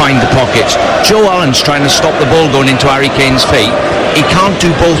to find the pockets? Joe Allen's trying to stop the ball going into Harry Kane's feet. He can't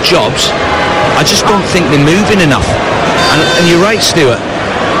do both jobs. I just don't think they're moving enough. And you're right, Stuart.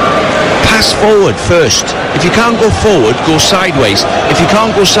 Pass forward first. If you can't go forward, go sideways. If you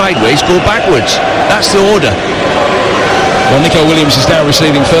can't go sideways, go backwards. That's the order. Well, Nico Williams is now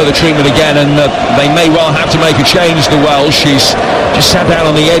receiving further treatment again, and they may well have to make a change, the Welsh. He's just sat down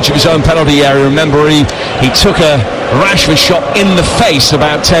on the edge of his own penalty area. Remember, he took a Rashford shot in the face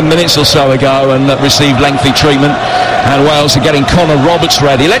about 10 minutes or so ago and received lengthy treatment. And Wales are getting Connor Roberts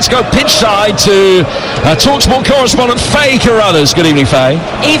ready. Let's go pitch side to TalkSport correspondent Faye Carruthers. Good evening, Faye.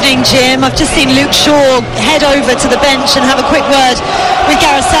 Evening, Jim. I've just seen Luke Shaw head over to the bench and have a quick word with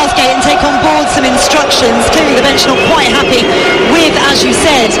Gareth Southgate and take on board some instructions. Clearly the bench not quite happy with, as you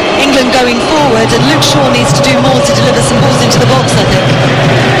said, England going forward, and Luke Shaw needs to do more to deliver some balls into the box, I think.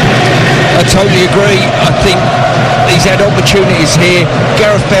 I totally agree. I think he's had opportunities here.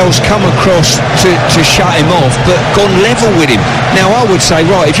 Gareth Bale's come across to shut him off, but gone level with him. Now I would say,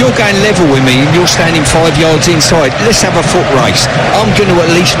 right, if you're going level with me and you're standing 5 yards inside, let's have a foot race. I'm going to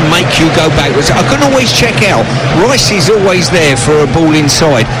at least make you go backwards. I can always check out. Rice is always there for a ball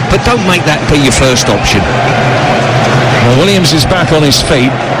inside, but don't make that be your first option. Well, Williams is back on his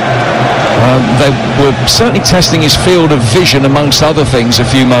feet. They were certainly testing his field of vision amongst other things a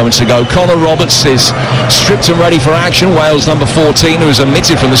few moments ago. Connor Roberts is stripped and ready for action. Wales number 14, who is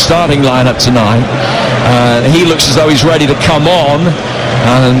omitted from the starting lineup tonight. He looks as though he's ready to come on,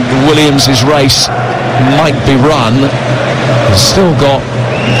 and Williams' race might be run. He's still got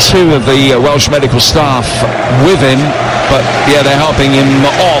two of the Welsh medical staff with him, but yeah, they're helping him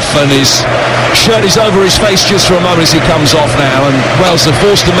off, and his shirt is over his face just for a moment as he comes off now, and Wales are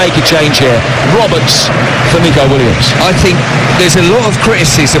forced to make a change here. Roberts for Nico Williams. I think there's a lot of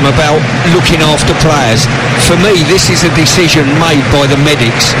criticism about looking after players. For me, this is a decision made by the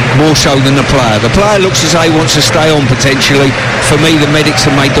medics more so than the player. The player looks as though he wants to stay on potentially. For me, the medics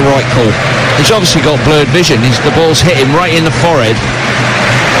have made the right call. He's obviously got blurred vision. The ball's hit him right in the forehead,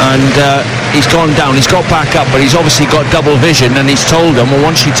 and he's gone down. He's got back up, but he's obviously got double vision, and he's told them, well,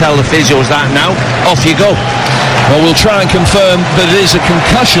 once you tell the physios that now, off you go. Well, we'll try and confirm that it is a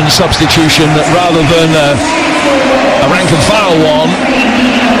concussion substitution rather than a rank and file one.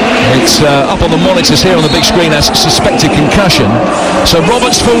 It's up on the monitors here on the big screen as suspected concussion. So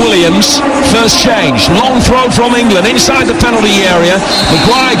Roberts for Williams, first change. Long throw from England inside the penalty area.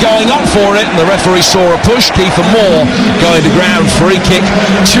 Maguire going up for it, and the referee saw a push. Kiefer Moore going to ground. Free kick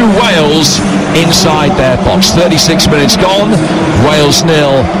to Wales inside their box. 36 minutes gone. Wales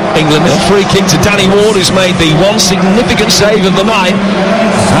 0, England 0. Free kick to Danny Ward, who's made the one significant save of the night.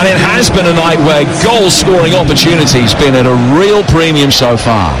 And it has been a night where goal-scoring opportunities been at a real premium so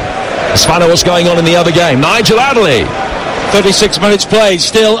far. Let's find out what's going on in the other game. Nigel Adderley. 36 minutes played,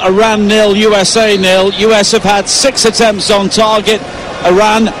 still Iran 0, USA 0. US have had 6 attempts on target.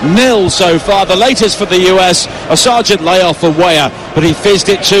 Iran 0 so far. The latest for the US, a Sergeant layoff for Weah, but he fizzed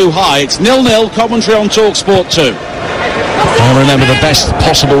it too high. It's 0-0, commentary on TalkSport 2. Well, remember, the best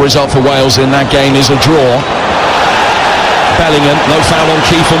possible result for Wales in that game is a draw. Bellingham, no foul on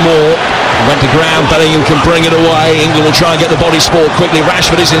Kiefer Moore. Went to ground, Bellingham can bring it away. England will try and get the body sport quickly.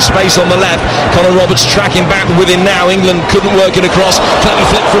 Rashford is in space on the left. Conor Roberts tracking back with him now. England couldn't work it across. Clever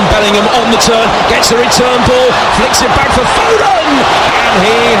flick from Bellingham on the turn. Gets a return ball. Flicks it back for Foden. And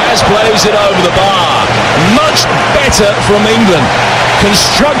he has blazed it over the bar. Much better from England.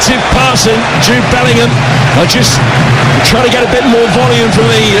 Constructive passing. Jude Bellingham just trying to get a bit more volume from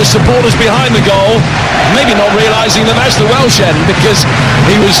the supporters behind the goal. Maybe not realising that that's the Welsh end, because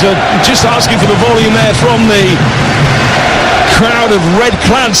he was just asking for the volume there from the crowd of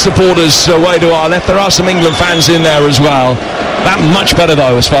red-clad supporters away to our left. There are some England fans in there as well. That much better,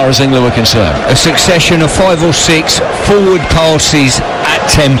 though, as far as England were concerned. A succession of 5 or 6 forward passes at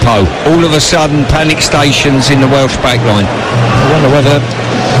tempo. All of a sudden, panic stations in the Welsh backline. I wonder whether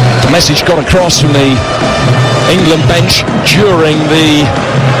the message got across from the England bench during the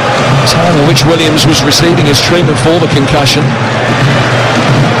time in which Williams was receiving his treatment for the concussion.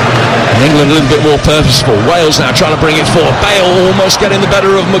 And England a little bit more purposeful. Wales now trying to bring it forward. Bale almost getting the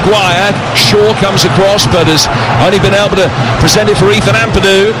better of Maguire. Shaw comes across, but has only been able to present it for Ethan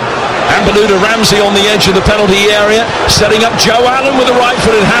Ampadu. Ampadu to Ramsey on the edge of the penalty area, setting up Joe Allen with a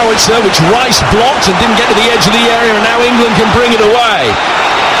right-footed howitzer, which Rice blocked and didn't get to the edge of the area, and now England can bring it away.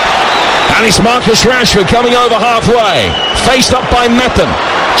 And it's Marcus Rashford coming over halfway, faced up by Mepham.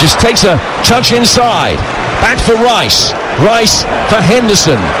 Just takes a touch inside. Back for Rice. Rice for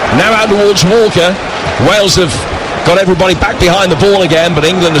Henderson. Now out towards Walker. Wales have got everybody back behind the ball again, but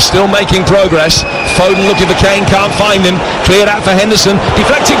England are still making progress. Foden looking for Kane, can't find him. Cleared out for Henderson.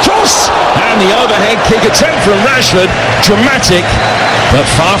 Deflected cross. And the overhead kick attempt from Rashford. Dramatic, but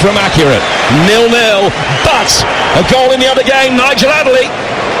far from accurate. 0-0, but a goal in the other game. Nigel Adderley.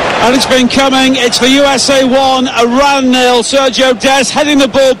 And it's been coming. It's the USA 1, Iran 0. Sergio Dest heading the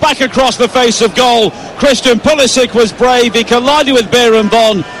ball back across the face of goal. Christian Pulisic was brave. He collided with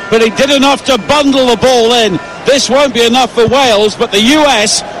Bierenbon, but he did enough to bundle the ball in. This won't be enough for Wales, but the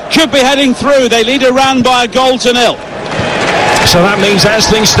US could be heading through. They lead Iran by a goal to 0. So that means, as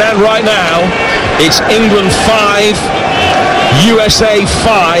things stand right now, it's England 5, USA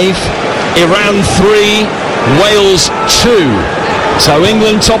 5, Iran 3, Wales 2. So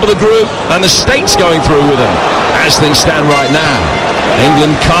England top of the group, and the States going through with them as things stand right now.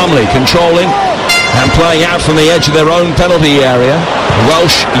 England calmly controlling and playing out from the edge of their own penalty area.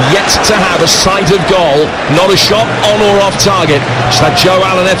 Welsh yet to have a sight of goal, not a shot on or off target. Just that Joe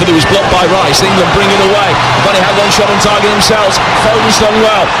Allen effort that was blocked by Rice. England bring it away. They've only had one shot on target themselves. Foden's done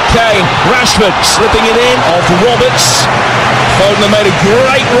well. Kane, Rashford slipping it in off Roberts. Foden made a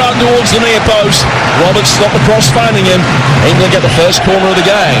great run towards the near post. Roberts stopped the cross, finding him. England get the first corner of the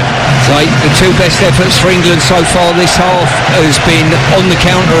game. Right, the 2 best efforts for England so far this half has been on the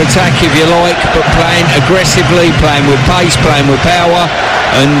counter-attack, if you like, but playing aggressively, playing with pace, playing with power,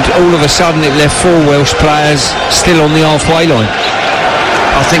 and all of a sudden it left 4 Welsh players still on the halfway line.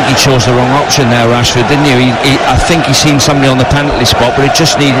 I think he chose the wrong option there, Rashford, didn't you? I think he's seen somebody on the penalty spot, but it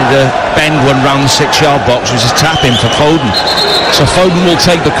just needed to bend one round the 6-yard box, which is a tap-in for Foden. So Foden will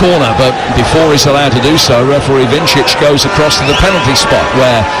take the corner, but before he's allowed to do so, referee Vincic goes across to the penalty spot,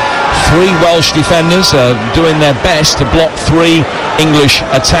 where 3 Welsh defenders are doing their best to block 3 English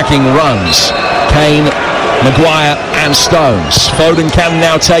attacking runs. Kane, Maguire and Stones. Foden can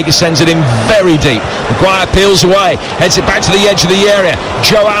now take it, sends it in very deep. Maguire peels away, heads it back to the edge of the area.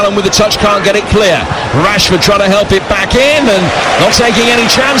 Joe Allen with the touch, can't get it clear. Rashford trying to help it back in and not taking any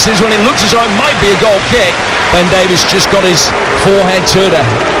chances when it looks as though it might be a goal kick. Ben Davies just got his forehead to it,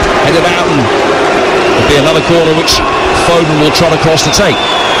 headed out, and it'll be another corner which Foden will try to cross to take.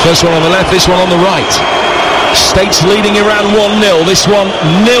 First one on the left, this one on the right. States leading Iran 1-0. This one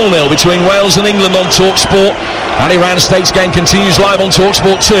 0-0 between Wales and England on TalkSport. And Iran States game continues live on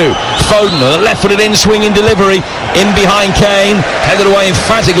TalkSport 2. Foden, a left-footed in-swinging delivery, in behind Kane, headed away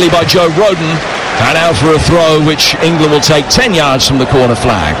emphatically by Joe Rodon, and out for a throw which England will take 10 yards from the corner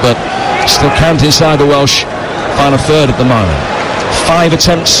flag, but still camped inside the Welsh final third at the moment. 5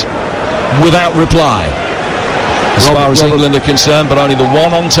 attempts without reply as far as England are concerned, but only the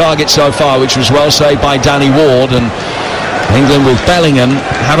one on target so far, which was well saved by Danny Ward. And England with Bellingham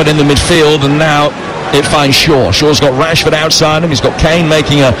have it in the midfield, and now it finds Shaw. Shaw's got Rashford outside him. He's got Kane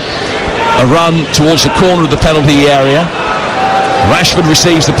making a run towards the corner of the penalty area. Rashford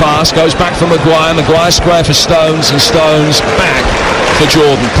receives the pass, goes back for Maguire. Maguire square for Stones, and Stones back for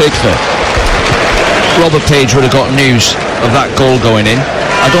Jordan Pickford. Robert Page would have got news of that goal going in.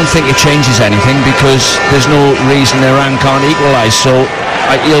 I don't think it changes anything because there's no reason Iran can't equalise. So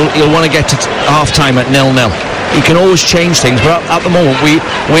he'll want to get to half-time at 0-0. He can always change things, but at the moment we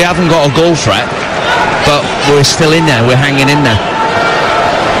haven't got a goal threat, but we're still in there. We're hanging in there.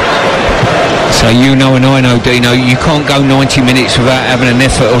 So you know and I know, Dino, you can't go 90 minutes without having an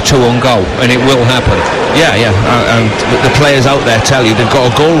effort or two on goal, and it will happen. Yeah. And the players out there tell you they've got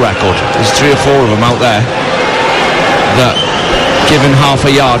a goal record. There's 3 or 4 of them out there that, given half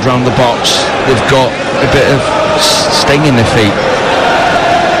a yard round the box, they've got a bit of sting in their feet.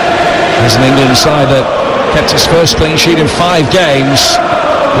 There's an England side that kept its first clean sheet in 5 games.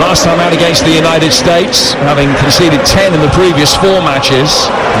 Last time out against the United States, having conceded 10 in the previous 4 matches.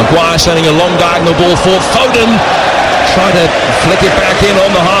 Maguire sending a long diagonal ball for Foden. Trying to flick it back in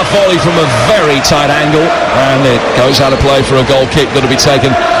on the half volley from a very tight angle. And it goes out of play for a goal kick that'll be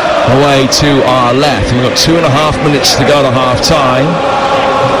taken away to our left. We've got 2.5 minutes to go to half time.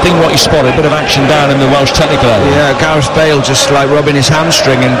 I think what you spotted, a bit of action down in the Welsh technical area. Yeah, Gareth Bale just like rubbing his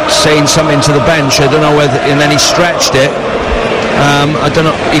hamstring and saying something to the bench. I don't know whether, and then he stretched it. I don't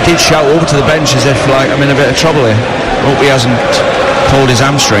know, he did shout over to the bench as if like, I'm in a bit of trouble here. Hope he hasn't pulled his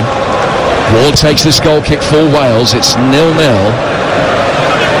hamstring. Ward takes this goal kick for Wales. It's 0-0.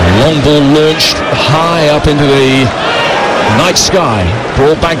 Long ball launched high up into the night sky,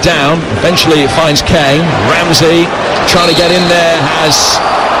 brought back down. Eventually it finds Kane. Ramsey trying to get in there, has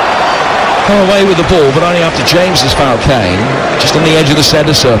come away with the ball, but only after James has fouled Kane, just on the edge of the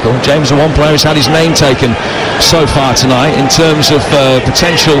centre circle. James, the one player who's had his name taken so far tonight in terms of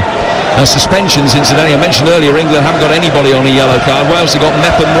potential suspensions. Incidentally, I mentioned earlier England haven't got anybody on a yellow card. Wales have got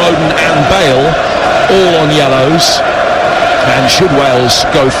Mepham, Rodon and Bale all on yellows, and should Wales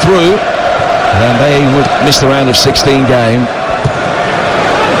go through, then they would miss the round of 16 game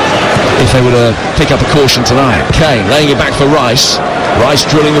if they were to pick up a caution tonight. Kane laying it back for Rice. Rice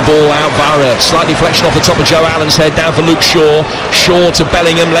drilling the ball out via a slight deflection off the top of Joe Allen's head, down for Luke Shaw. Shaw to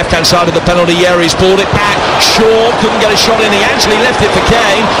Bellingham, left-hand side of the penalty area. He's pulled it back. Shaw couldn't get a shot in. He actually left it for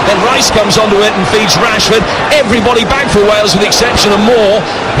Kane. Then Rice comes onto it and feeds Rashford. Everybody back for Wales with the exception of Moore.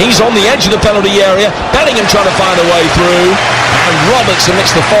 He's on the edge of the penalty area. Bellingham trying to find a way through. And Roberts,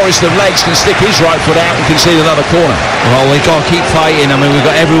 amidst the forest of legs, can stick his right foot out and concede another corner. Well, we've got to keep fighting. I mean, we've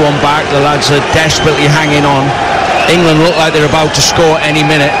got everyone back. The lads are desperately hanging on. England look like they're about to score any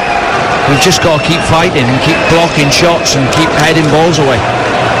minute. We've just got to keep fighting and keep blocking shots and keep heading balls away.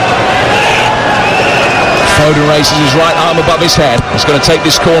 Foden raises his right arm above his head. He's going to take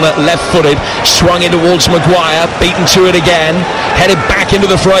this corner left-footed, swung in towards Maguire, beaten to it again, headed back into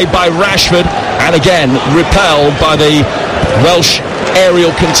the fray by Rashford, and again repelled by the Welsh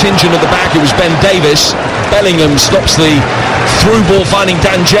aerial contingent at the back. It was Ben Davies. Bellingham stops the through ball, finding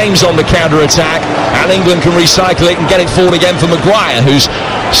Dan James on the counter-attack, and England can recycle it and get it forward again for Maguire, who's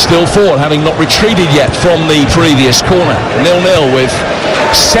still forward, having not retreated yet from the previous corner. 0-0 with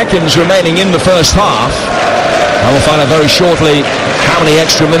seconds remaining in the first half, and we'll find out very shortly how many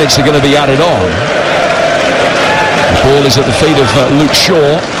extra minutes are going to be added on. The ball is at the feet of Luke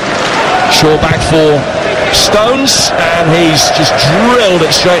Shaw. Shaw back for Stones, and he's just drilled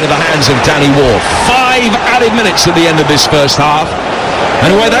it straight into the hands of Danny Ward. 5 added minutes at the end of this first half.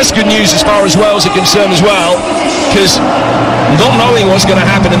 Anyway, that's good news as far as Wales are concerned as well, because not knowing what's going to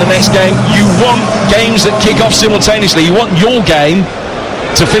happen in the next game, you want games that kick off simultaneously. You want your game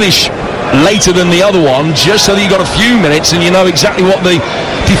to finish later than the other one, just so that you've got a few minutes and you know exactly what the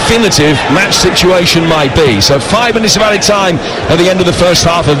definitive match situation might be. So 5 minutes of added time at the end of the first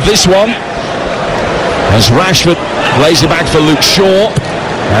half of this one, as Rashford lays it back for Luke Shaw,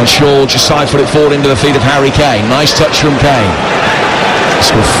 and Shaw just side-foot it forward into the feet of Harry Kane. Nice touch from Kane.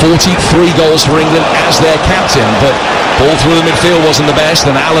 Scored 43 goals for England as their captain, but ball through the midfield wasn't the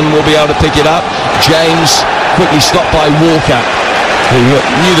best, and Allen will be able to pick it up. James quickly stopped by Walker, who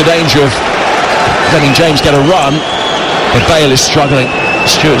knew the danger of letting James get a run, but Bale is struggling.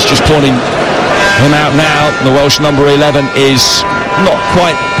 Stewart's just pointing Him out now. The Welsh number 11 is not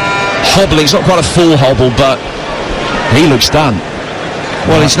quite hobbling. It's not quite a full hobble, but he looks done.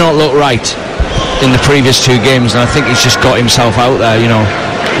 Well, he's not looked right in the previous 2 games, and I think he's just got himself out there, you know.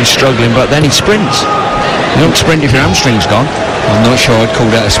 He's struggling, but then he sprints. You don't sprint if your hamstring's gone. I'm not sure I'd call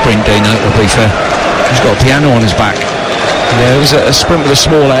that a sprint, Dino, to be fair. He's got a piano on his back. Yeah, it was a sprint with a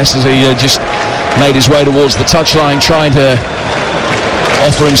small S as he just made his way towards the touchline, trying to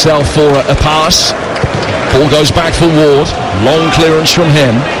offer himself for a pass. Ball goes back for Ward. Long clearance from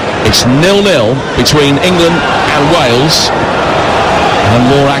him. It's 0-0 between England and Wales. And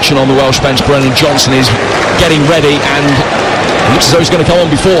more action on the Welsh bench. Brennan Johnson is getting ready, and it looks as though he's going to come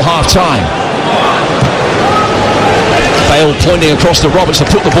on before half-time. Bale pointing across to Roberts to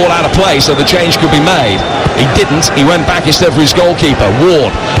put the ball out of play so the change could be made. He didn't. He went back instead for his goalkeeper.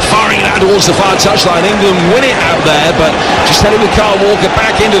 Ward firing it out towards the far touchline. England win it out there, but just heading with Kyle Walker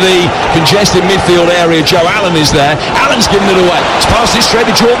back into the congested midfield area. Joe Allen is there. Allen's given it away. It's passed it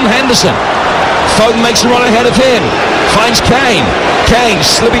straight to Jordan Henderson. Foden makes a run ahead of him. Finds Kane. Kane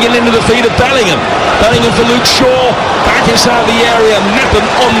slipping it into the feet of Bellingham. Bellingham for Luke Shaw. Back inside the area. Mepham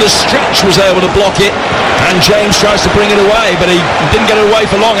on the stretch was able to block it. And James tries to bring it away, but he didn't get it away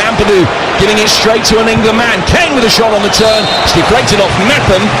for long. Ampadu giving it straight to an England man. Kane with a shot on the turn. It's deflected off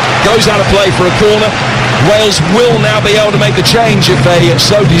Mepham. Goes out of play for a corner. Wales will now be able to make the change if they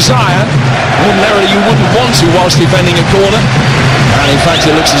so desire. Ordinarily you wouldn't want to whilst defending a corner. And in fact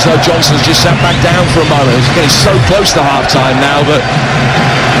it looks as though Johnson's just sat back down for a moment. He's getting so close to half-time now, but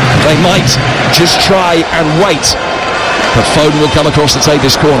they might just try and wait. But Foden will come across to take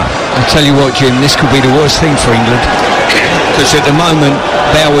this corner. I tell you what, Jim, this could be the worst thing for England, because at the moment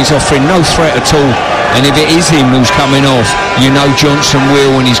Bale is offering no threat at all, and if it is him who's coming off, you know Johnson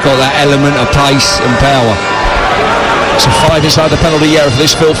will, and he's got that element of pace and power. So 5 inside the penalty area for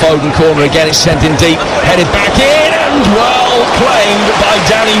this Phil Foden corner. Again, it's sent in deep, headed back in, and well claimed by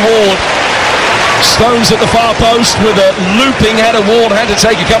Danny Ward. Stones at the far post with a looping header. Ward had to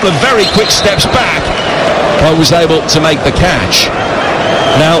take a couple of very quick steps back, but was able to make the catch.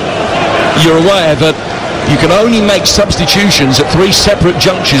 Now, you're aware that you can only make substitutions at 3 separate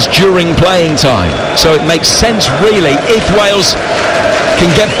junctures during playing time. So it makes sense, really, if Wales can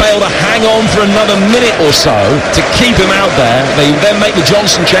get Bale to hang on for another minute or so to keep him out there. They then make the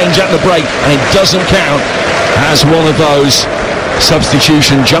Johnson change at the break, and it doesn't count as one of those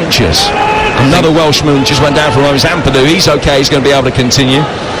substitution junctures. Another Welshman just went down for a moment. Ampadu. He's okay. He's going to be able to continue.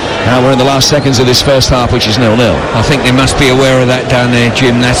 Now we're in the last seconds of this first half, which is 0-0. I think they must be aware of that down there,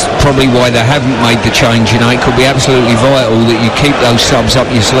 Jim. That's probably why they haven't made the change. You know, it could be absolutely vital that you keep those subs up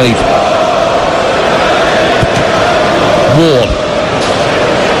your sleeve. Ward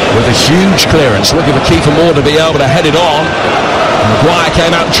with a huge clearance, looking for Kiefer Moore to be able to head it on. Maguire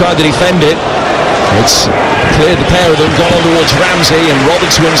came out and tried to defend it. It's cleared the pair of them, gone on towards Ramsey, and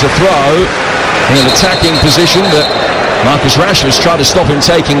Roberts wins the throw in an attacking position that Marcus Rashford's tried to stop him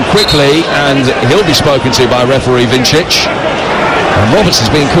taking quickly, and he'll be spoken to by referee Vincic. And Roberts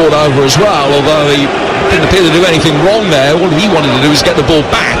has been called over as well, although he didn't appear to do anything wrong there. All he wanted to do was get the ball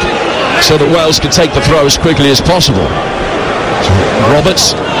back so that Wales could take the throw as quickly as possible. So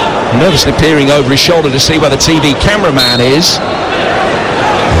Roberts nervously peering over his shoulder to see where the TV cameraman is.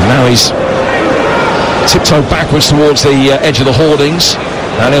 And now he's tiptoed backwards towards the edge of the hoardings,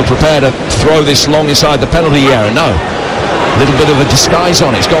 and he'll prepare to throw this long inside the penalty area. No, a little bit of a disguise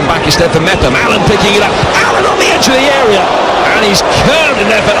on it. It's gone back instead for Mepham. Allen picking it up. Allen on the edge of the area, and he's curved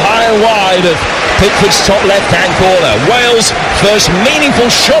an effort high and wide of Pickford's top left-hand corner. Wales' first meaningful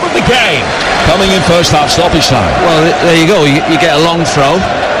shot of the game coming in first half stoppage time. Well, there you go. You get a long throw.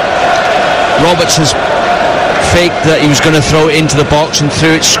 Roberts has faked that he was going to throw it into the box and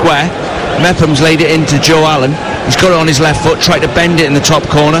threw it square. Mepham's laid it into Joe Allen. He's got it on his left foot, tried to bend it in the top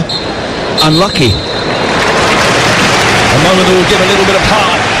corner. Unlucky. A moment that will give a little bit of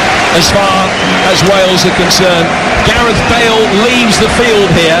heart as far as Wales are concerned. Gareth Bale leaves the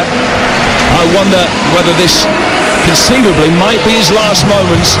field here. I wonder whether this conceivably might be his last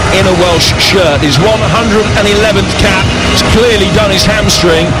moments in a Welsh shirt. His 111th cap. He's clearly done his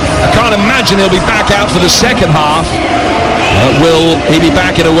hamstring. I can't imagine he'll be back out for the second half. Will he be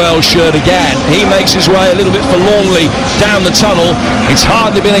back in a Wales shirt again? He makes his way a little bit forlornly down the tunnel. It's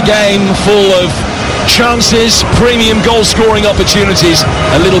hardly been a game full of chances, premium goal scoring opportunities,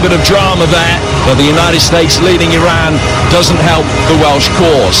 a little bit of drama there, but the United States leading Iran doesn't help the Welsh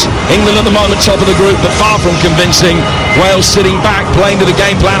cause. England at the moment top of the group, but far from convincing. Wales sitting back, playing to the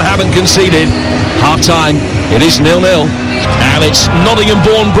game plan, haven't conceded. Half time, it is 0-0, and it's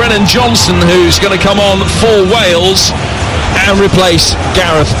Nottingham-born Brennan Johnson who's going to come on for Wales. and replace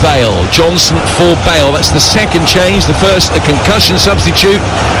Gareth Bale. Johnson for Bale. That's the second change. The first, a concussion substitute.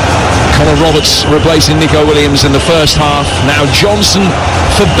 Connor Roberts replacing Nico Williams in the first half. Now Johnson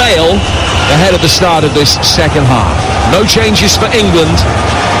for Bale ahead of the start of this second half. No changes for England.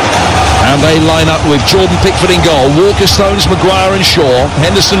 And they line up with Jordan Pickford in goal. Walker, Stones, Maguire and Shaw.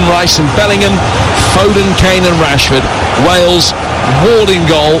 Henderson, Rice and Bellingham. Foden, Kane and Rashford. Wales, Ward in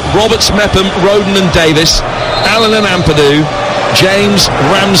goal. Roberts, Mepham, Roden and Davis. Allen and Ampadu. James,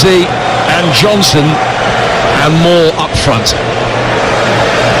 Ramsey and Johnson. And more up front.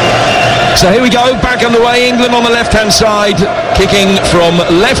 So here we go, back underway. England on the left-hand side, kicking from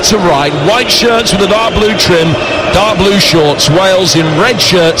left to right. White shirts with a dark blue trim, dark blue shorts. Wales in red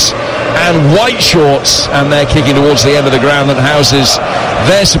shirts and white shorts, and they're kicking towards the end of the ground that houses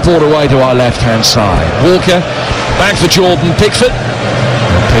their support away to our left-hand side. Walker back for Jordan Pickford.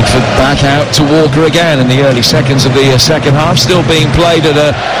 Pickford back out to Walker again in the early seconds of the second half, still being played at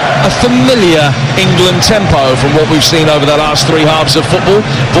a familiar England tempo from what we've seen over the last three halves of football.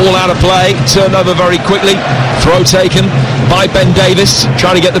 Ball out of play, turned over very quickly, throw taken by Ben Davis,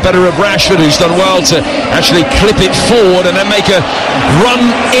 trying to get the better of Rashford, who's done well to actually clip it forward and then make a run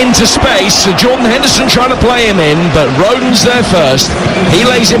into space. So Jordan Henderson trying to play him in, but Roden's there first. He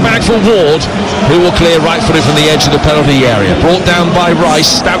lays it back for Ward, who will clear right-footed from the edge of the penalty area. Brought down by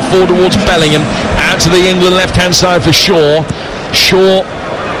Rice, stabbed forward towards Bellingham, out to the England left-hand side for Shaw. Shaw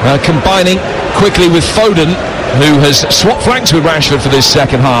combining quickly with Foden, who has swapped flanks with Rashford for this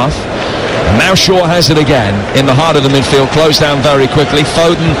second half. And now Shaw has it again in the heart of the midfield, closed down very quickly.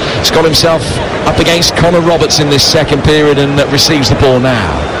 Foden has got himself up against Connor Roberts in this second period and receives the ball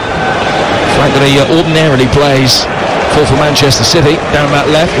now. Flank that he ordinarily plays for Manchester City, down that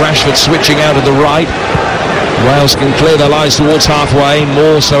left. Rashford switching out of the right. Wales can clear their lines towards halfway.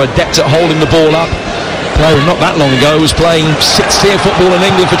 Moore so adept at holding the ball up. Player not that long ago was playing 6th-tier football in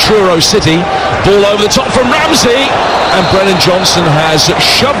England for Truro City. Ball over the top from Ramsey, and Brennan Johnson has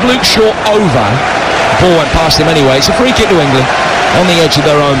shoved Luke Shaw over. The ball went past him anyway. It's a free kick to England on the edge of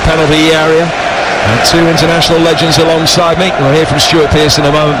their own penalty area. And two international legends alongside me. We'll hear from Stuart Pearce in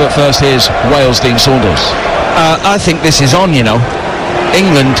a moment, but first here's Wales' Dean Saunders. I think this is on, you know.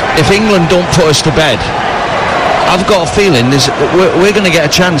 England, if England don't put us to bed, I've got a feeling we're going to get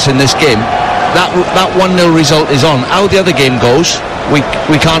a chance in this game. That 1-0 result is on. How the other game goes, we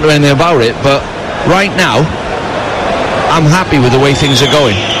can't do anything about it, but right now I'm happy with the way things are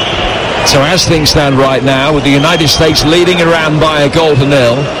going. So as things stand right now, with the United States leading Iran by 1-0,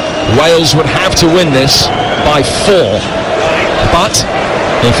 Wales would have to win this by 4. But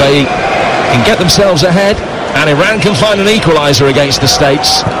if they can get themselves ahead and Iran can find an equaliser against the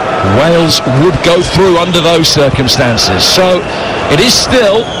States, Wales would go through under those circumstances. So it is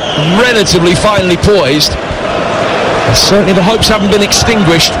still relatively finely poised. And certainly the hopes haven't been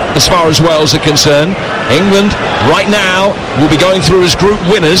extinguished as far as Wales are concerned. England right now will be going through as group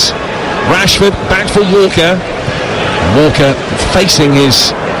winners. Rashford back for Walker. Walker facing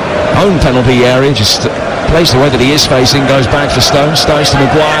his own penalty area, just plays the way that he is facing, goes back for Stones to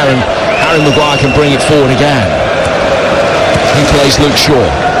Maguire, and Harry Maguire can bring it forward again. He plays Luke Shaw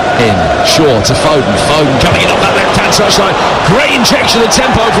in. Shaw to Foden. Foden coming in off that left-hand side. Great injection of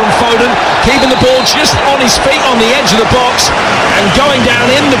tempo from Foden, keeping the ball just on his feet on the edge of the box and going down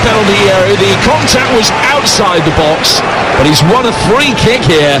in the penalty area. The contact was outside the box, but he's won a free kick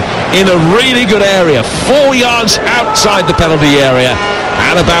here in a really good area. 4 yards outside the penalty area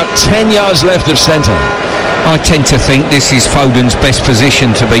and about 10 yards left of centre. I tend to think this is Foden's best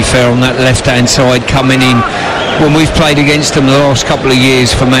position, to be fair, on that left-hand side, coming in. When we've played against them the last couple of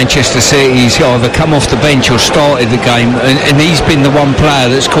years for Manchester City, he's either come off the bench or started the game, and he's been the one player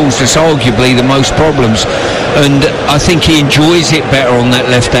that's caused us arguably the most problems, and I think he enjoys it better on that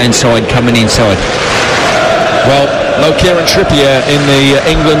left-hand side coming inside. Well, no Kieran Trippier in the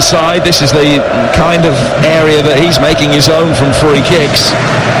England side. This is the kind of area that he's making his own from free kicks.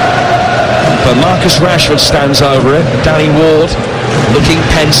 But Marcus Rashford stands over it. Danny Ward looking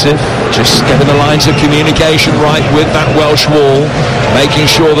pensive, just getting the lines of communication right with that Welsh wall, making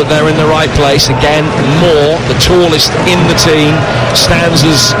sure that they're in the right place. Again, Moore, the tallest in the team, stands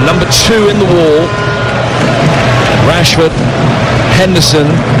as number 2 in the wall. Rashford, Henderson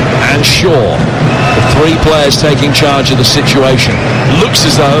and Shaw, the 3 players taking charge of the situation. Looks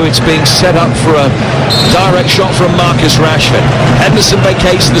as though it's being set up for a direct shot from Marcus Rashford. Henderson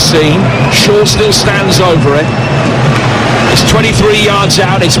vacates the scene. Shaw still stands over it. It's 23 yards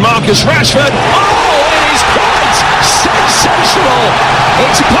out. It's Marcus Rashford. Oh, it is quite sensational.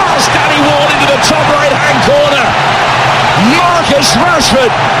 It's past Danny Ward into the top right-hand corner. Marcus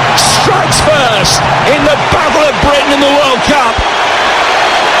Rashford strikes first in the Battle of Britain in the World Cup.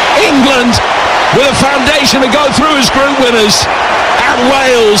 England with a foundation to go through as group winners, and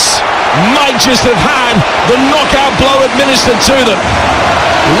Wales might just have had the knockout blow administered to them.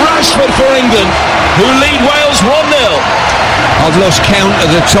 Rashford for England, who lead Wales 1-0. I've lost count of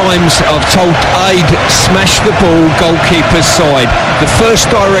the times I've told Aid smash the ball goalkeeper's side. The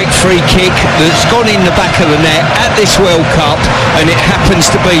first direct free kick that's gone in the back of the net at this World Cup, and it happens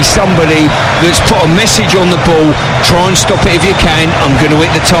to be somebody that's put a message on the ball: try and stop it if you can, I'm going to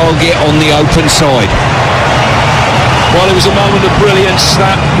hit the target on the open side. Well, it was a moment of brilliance,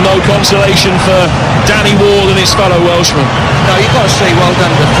 that no consolation for Danny Ward and his fellow Welshman. No, you've got to say well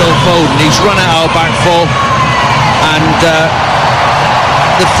done to Phil Foden. He's run out of back four, and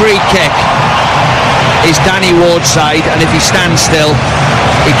the free kick is Danny Ward's side, and if he stands still,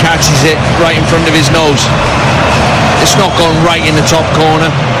 he catches it right in front of his nose. It's not gone right in the top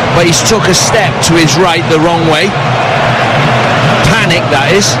corner, but he's took a step to his right the wrong way. Panic, that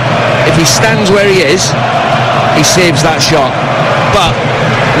is. If he stands where he is, he saves that shot. But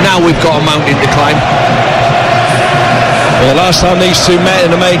now we've got a mountain to climb. Well, the last time these two met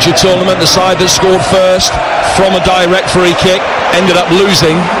in a major tournament, the side that scored first from a direct free kick ended up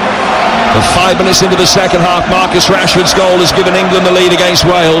losing. But 5 minutes into the second half, Marcus Rashford's goal has given England the lead against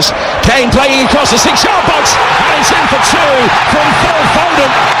Wales. Kane playing across the 6-yard box, and it's in for two from Phil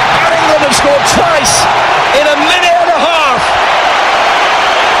Foden. And England have scored twice in a minute and a half.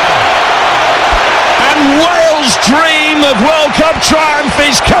 And Wales' dream of World Cup triumph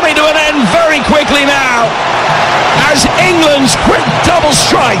is coming to an end very quickly now, as England's quick double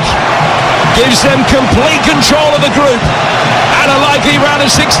strike gives them complete control of the group and a likely round of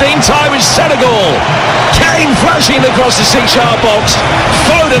 16 tie with Senegal. Kane flashing across the 6-yard box.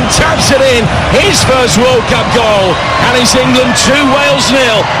 Foden taps it in, his first World Cup goal, and it's England 2, Wales 0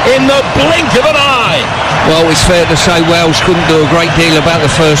 in the blink of an eye. Well, it's fair to say Wales couldn't do a great deal about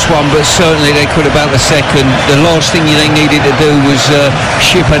the first one, but certainly they could about the second. The last thing they needed to do was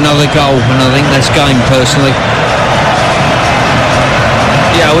ship another goal, and I think that's game, personally.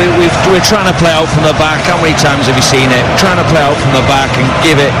 Yeah, we're trying to play out from the back. How many times have you seen it? Trying to play out from the back and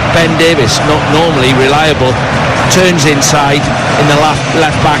give it. Ben Davies, not normally reliable, turns inside in the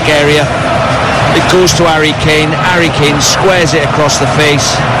left back area. It goes to Harry Kane. Harry Kane squares it across the face.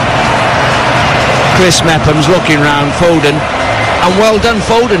 Chris Mepham's looking round Foden, and well done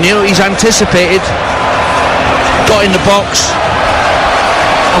Foden. You know, he's anticipated, got in the box,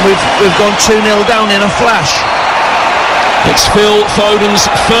 and we've gone 2-0 down in a flash. It's Phil Foden's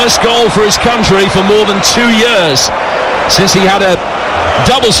first goal for his country for more than 2 years, since he had a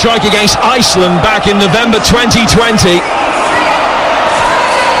double strike against Iceland back in November 2020.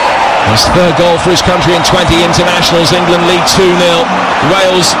 His third goal for his country in 20 internationals. England lead 2-0.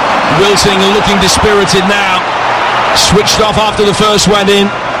 Wales wilting and looking dispirited now. Switched off after the first went in.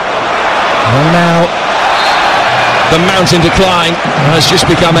 And now the mountain to climb has just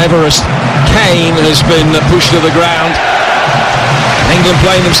become Everest. Kane has been pushed to the ground. England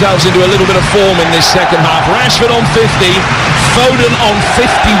playing themselves into a little bit of form in this second half. Rashford on 50, Foden on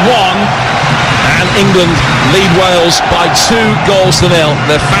 51, and England lead Wales by 2 goals to 0.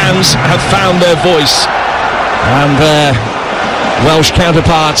 Their fans have found their voice, and their Welsh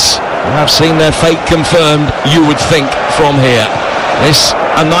counterparts have seen their fate confirmed, you would think, from here. This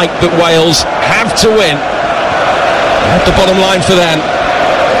a night that Wales have to win. At the bottom line for them,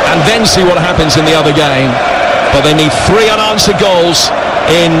 and then see what happens in the other game. But they need 3 unanswered goals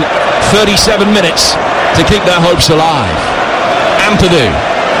in 37 minutes to keep their hopes alive. Ampadu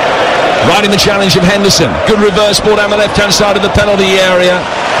riding the challenge of Henderson. Good reverse ball down the left-hand side of the penalty area.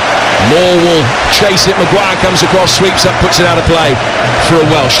 Moore will chase it. Maguire comes across, sweeps up, puts it out of play for a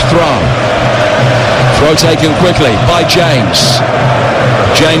Welsh throw. Throw taken quickly by James.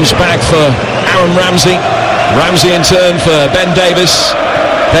 James back for Aaron Ramsey. Ramsey in turn for Ben Davies.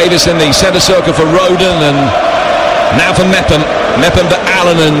 Davies in the centre circle for Roden, and now for Mepham. Mepham to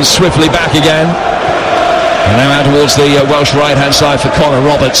Allen, and swiftly back again. And now out towards the Welsh right-hand side for Connor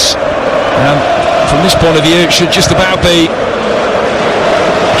Roberts. From this point of view, it should just about be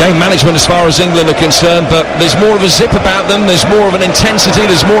game management as far as England are concerned, but there's more of a zip about them, there's more of an intensity,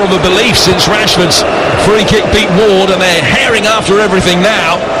 there's more of a belief since Rashford's free kick beat Ward, and they're herring after everything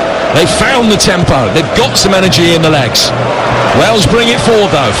now. They've found the tempo, they've got some energy in the legs. Wales bring it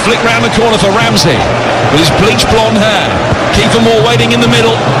forward though, flick round the corner for Ramsey with his bleached blonde hair. Kiefer Moore waiting in the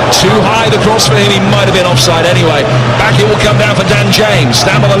middle, too high the cross for him, he might have been offside anyway. Back it will come down for Dan James,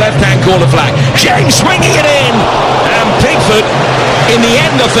 down by the left hand corner flag. James swinging it in, and Pickford in the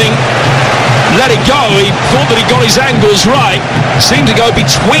end I think let it go. He thought that he got his angles right. Seemed to go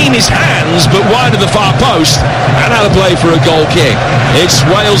between his hands, but wide of the far post. And out of play for a goal kick. It's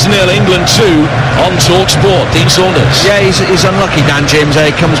Wales 0, England 2 on TalkSport. Dean Saunders. Yeah, he's unlucky, Dan James.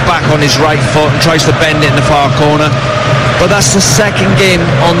 He comes back on his right foot and tries to bend it in the far corner. But that's the second game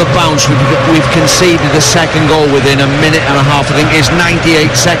on the bounce. We've conceded a second goal within a minute and a half. I think it's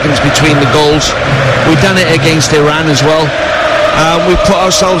 98 seconds between the goals. We've done it against Iran as well. We've put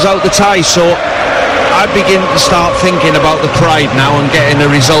ourselves out the tie, so I begin to start thinking about the pride now and getting a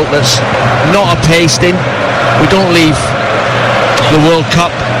result that's not a pasting. We don't leave the World Cup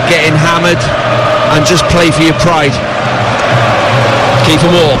getting hammered, and just play for your pride.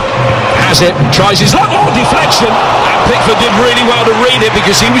 Kiefer Moore has it, tries his luck. Oh, deflection. Pickford did really well to read it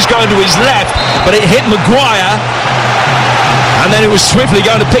because he was going to his left, but it hit Maguire, and then it was swiftly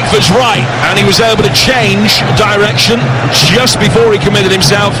going to Pickford's right, and he was able to change direction just before he committed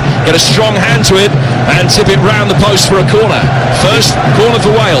himself, get a strong hand to it, and tip it round the post for a corner. First corner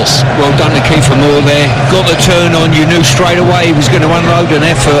for Wales. Well done to Kiefer Moore there. Got the turn on. You knew straight away he was going to unload an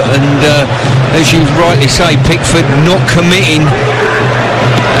effort, and as you rightly say, Pickford not committing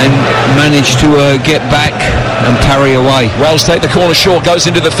and managed to get back and parry away. Wales take the corner short, goes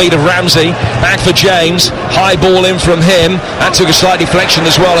into the feet of Ramsey, back for James, high ball in from him, that took a slight deflection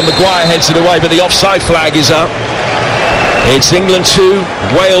as well, and Maguire heads it away, but the offside flag is up. It's England 2,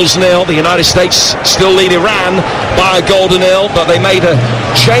 Wales 0. The United States still lead Iran by a goal to 0, but they made a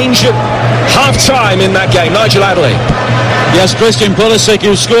change at half-time in that game. Nigel Adderley. Yes, Christian Pulisic,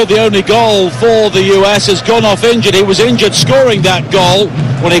 who scored the only goal for the US, has gone off injured. He was injured scoring that goal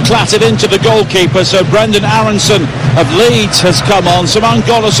when he clattered into the goalkeeper. So Brendan Aronson of Leeds has come on. Simon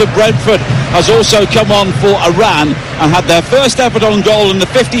Ghoddos of Brentford has also come on for Iran and had their first effort on goal in the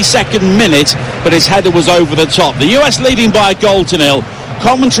 52nd minute, but his header was over the top. The US leading by a goal to 0.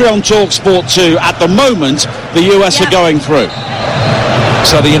 Commentary on TalkSport 2. At the moment, the US are going through.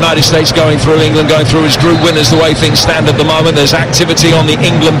 So the United States going through, England going through as group winners the way things stand at the moment. There's activity on the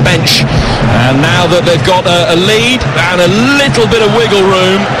England bench, and now that they've got a lead and a little bit of wiggle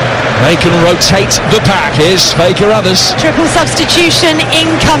room, they can rotate the pack. Here's Faker Others. Triple substitution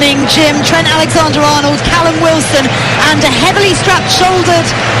incoming, Jim. Trent Alexander-Arnold, Callum Wilson, and a heavily strapped-shouldered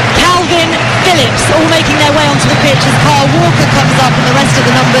Calvin Phillips, all making their way onto the pitch as Carl Walker comes up and the rest of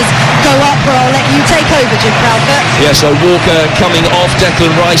the numbers go up. Or I'll let you take over, Jim Proudfoot. Yeah, so Walker coming off,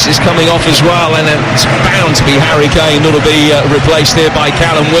 Declan Rice is coming off as well, and it's bound to be Harry Kane that'll be replaced here by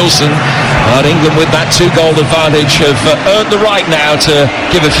Callum Wilson. But England with that 2-goal advantage have earned the right now to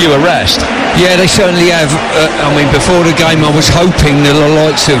give a few a rest. Yeah, they certainly have. Before the game I was hoping that the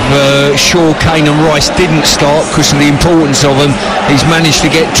likes of Shaw, Kane and Rice didn't start because of the importance of them. He's managed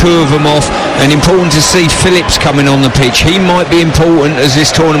to get 2 of them off, and important to see Phillips coming on the pitch. He might be important as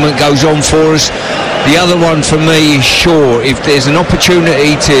this tournament goes on for us. The other one for me is Shaw. If there's an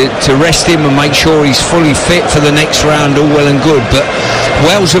opportunity to rest him and make sure he's fully fit for the next round, all well and good. But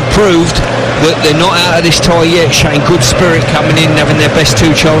Wales have proved that they're not out of this tie yet, showing good spirit coming in, having their best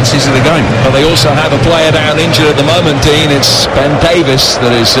 2 chances of the game. But they also have a player down injured at the moment, Dean. It's Ben Davies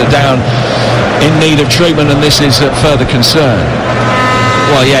that is down in need of treatment, and this is a further concern.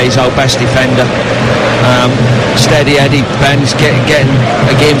 Well, yeah, he's our best defender. Steady Eddie. Ben's getting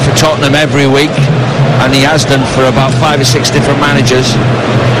a game for Tottenham every week, and he has done for about 5 or 6 different managers.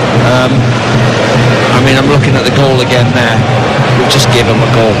 I'm looking at the goal again there. We'll just give him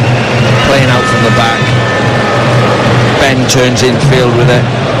a goal. Playing out from the back. Ben turns infield with it,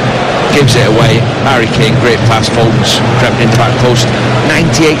 gives it away. Harry Kane, great pass, Fulton's crept into back post.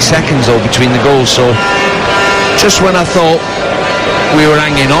 98 seconds though between the goals, so just when I thought we were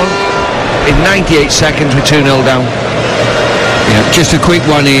hanging on, in 98 seconds we're 2-0 down. Yeah, just a quick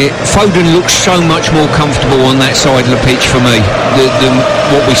one here. Foden looks so much more comfortable on that side of the pitch for me than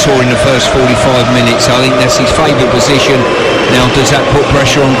what we saw in the first 45 minutes. I think that's his favourite position. Now, does that put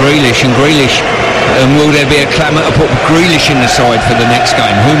pressure on Grealish? And Grealish, will there be a clamour to put Grealish in the side for the next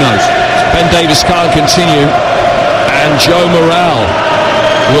game? Who knows? Ben Davies can't continue, and Joe Morrell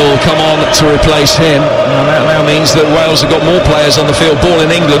will come on to replace him. Now, that now means that Wales have got more players on the field, ball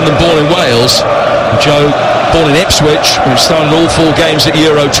in England than ball in Wales. Joe, ball in Ipswich, who started all 4 games at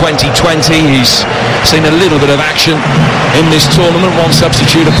Euro 2020. He's seen a little bit of action in this tournament, 1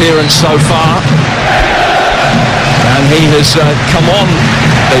 substitute appearance so far, and he has come on.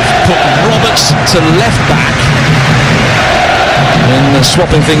 They've put Roberts to left back and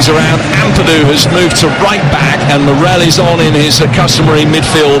swapping things around. Ampadu has moved to right back, and Morrell is on in his customary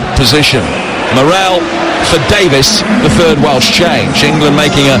midfield position. Morrell, for Davis, the third Welsh change. England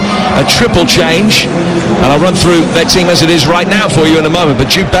making a triple change, and I'll run through their team as it is right now for you in a moment.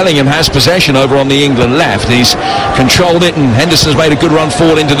 But Jude Bellingham has possession over on the England left. He's controlled it, and Henderson's made a good run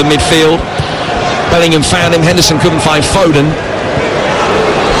forward into the midfield. Bellingham found him, Henderson couldn't find Foden,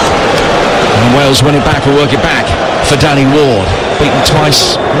 and Wales win it back or work it back for Danny Ward. Beaten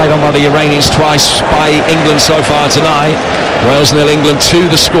twice, laid on by the Iranians twice by England so far tonight. Wales 0, England 2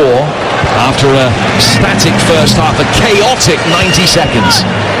 the score after a static first half, a chaotic 90 seconds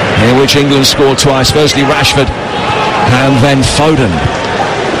in which England scored twice, firstly Rashford and then Foden.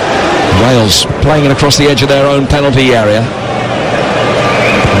 Wales playing it across the edge of their own penalty area,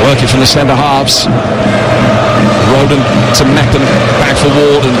 working from the centre halves. Roden to Meppen, back for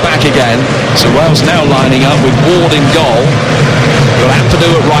Ward and back again. So Wales now lining up with Ward in goal. We'll have to do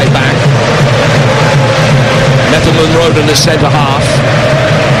it right back. Meppen and Roden at centre half.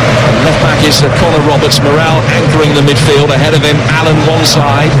 Left back is Connor Roberts. Morrell anchoring the midfield. Ahead of him, Allen one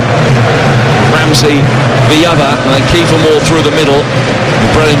side, Ramsey the other, and Kiefer Moore through the middle.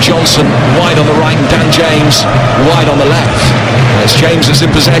 Brennan Johnson wide on the right and Dan James wide on the left. As James is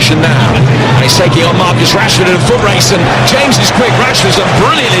in possession now, and he's taking on Marcus Rashford in a foot race, and James is quick. Rashford's done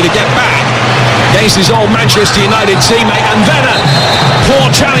brilliantly to get back against his old Manchester United teammate, and then a poor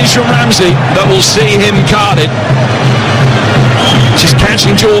challenge from Ramsey that will see him carded. Just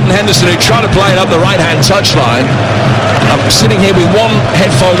catching Jordan Henderson, who tried to play it up the right-hand touchline. I'm sitting here with one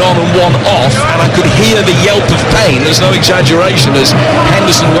headphone on and one off, and I could hear the yelp of pain. There's no exaggeration as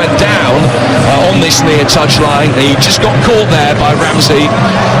Henderson went down on this near touchline. He just got caught there by Ramsey.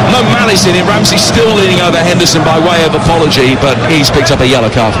 No malice in it. Ramsey still leaning over Henderson by way of apology, but he's picked up a yellow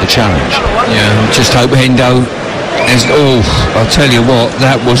card for the challenge. Yeah, just hope Hendo has... Oh, I'll tell you what,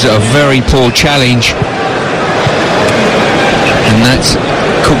 that was a very poor challenge. And that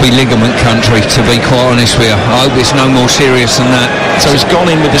could be ligament country, to be quite honest with you. I hope it's no more serious than that. So he's gone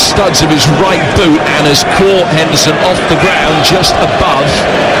in with the studs of his right boot and has caught Henderson off the ground just above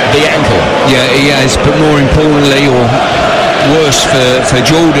the ankle. Yeah, he has, but more importantly, or worse for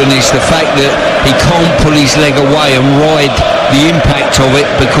Jordan, is the fact that he can't pull his leg away and ride the impact of it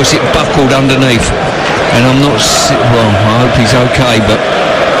because it buckled underneath. And I'm not... Well, I hope he's okay, but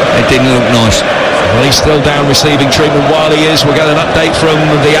it didn't look nice. Well, he's still down receiving treatment while he is. We'll get an update from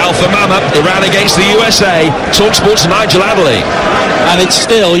the Alpha Mama. Iran against the USA. TalkSport's Nigel Adderley. And it's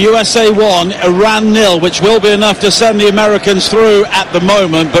still USA 1, Iran 0, which will be enough to send the Americans through at the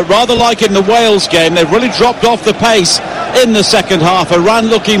moment. But rather like in the Wales game, they've really dropped off the pace in the second half. Iran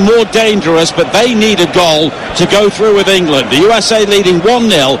looking more dangerous, but they need a goal to go through with England. The USA leading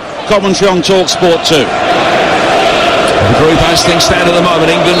 1-0. Commentary on TalkSport 2. The group as things stand at the moment: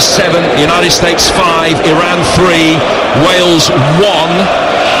 England 7, United States 5, Iran 3, Wales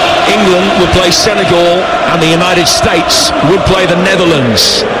 1. England would play Senegal and the United States would play the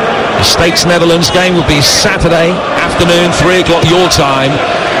Netherlands. The States-Netherlands game would be Saturday afternoon, 3 o'clock your time,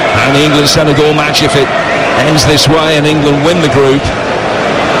 and the England-Senegal match, if it ends this way and England win the group,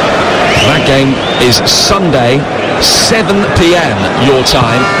 that game is Sunday 7 p.m. your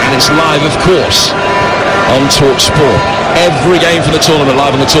time, and it's live, of course, on TalkSport. Every game from the tournament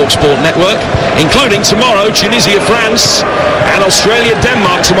live on the TalkSport network, including tomorrow, Tunisia-France and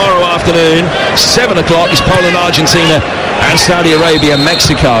Australia-Denmark tomorrow afternoon. 7 o'clock is Poland, Argentina and Saudi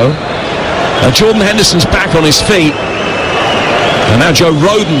Arabia-Mexico. Jordan Henderson's back on his feet. And now Joe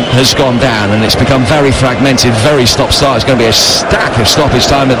Roden has gone down, and it's become very fragmented, very stop-start. It's going to be a stack of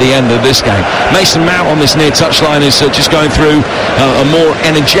stoppage time at the end of this game. Mason Mount on this near touchline is just going through a more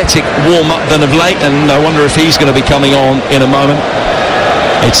energetic warm-up than of late, and I wonder if he's going to be coming on in a moment.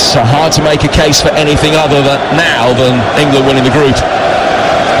 It's hard to make a case for anything other than England winning the group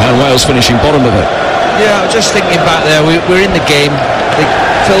and Wales finishing bottom of it. Yeah, I was just thinking back there, we're in the game.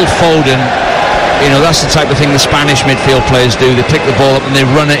 Phil Foden, you know, that's the type of thing the Spanish midfield players do. They pick the ball up and they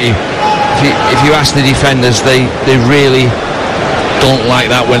run at you. If you ask the defenders, they really don't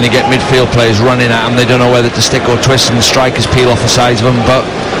like that when they get midfield players running at them. They don't know whether to stick or twist, and the strikers peel off the sides of them. But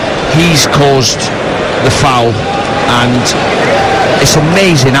he's caused the foul, and it's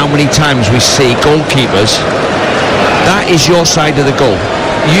amazing how many times we see goalkeepers, that is your side of the goal.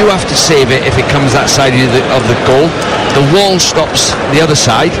 You have to save it if it comes that side of the goal. The wall stops the other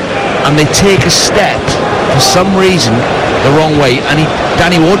side, and they take a step for some reason the wrong way, and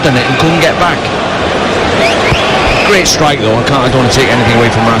Danny Ward done it and couldn't get back. Great strike though. I don't want to take anything away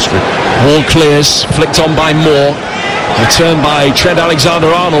from Rashford. Ward clears, flicked on by Moore, returned by Trent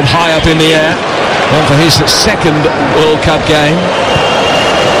Alexander-Arnold high up in the air. One for his second World Cup game,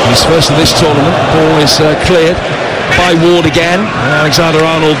 his first of this tournament. Ball is cleared by Ward again.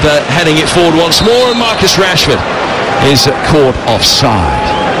 Alexander-Arnold heading it forward once more, and Marcus Rashford is caught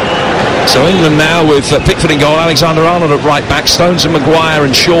offside. So England now with Pickford in goal, Alexander-Arnold at right back, Stones and Maguire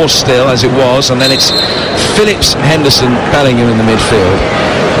and Shaw still as it was, and then it's Phillips, Henderson, Bellingham in the midfield.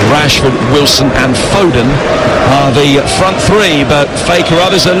 Rashford, Wilson and Foden are the front three, but Faker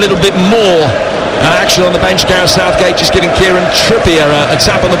others a little bit more action on the bench. Gareth Southgate just giving Kieran Trippier a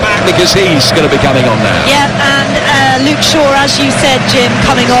tap on the back because he's going to be coming on now. Yeah, and Luke Shaw, as you said, Jim,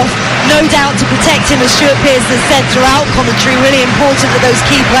 coming off, no doubt to protect him, as Stuart Pearce has said throughout commentary. Really important that those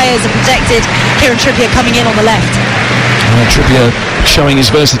key players are protected. Kieran Trippier coming in on the left. Trippier showing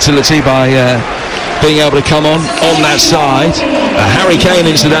his versatility by being able to come on that side. Harry Kane,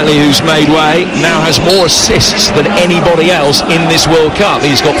 incidentally, who's made way, now has more assists than anybody else in this World Cup.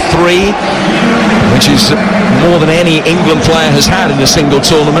 He's got 3, which is more than any England player has had in a single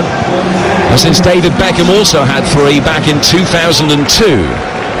tournament. And since David Beckham also had 3 back in 2002.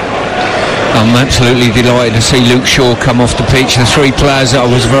 I'm absolutely delighted to see Luke Shaw come off the pitch. The 3 players that I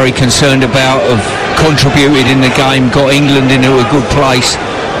was very concerned about have contributed in the game, got England into a good place,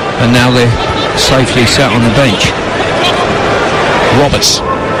 and now they're safely sat on the bench. Roberts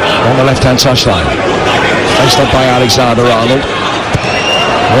on the left-hand touchline, faced up by Alexander-Arnold.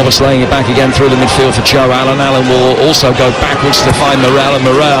 Roberts laying it back again through the midfield for Joe Allen. Allen will also go backwards to find Morel, and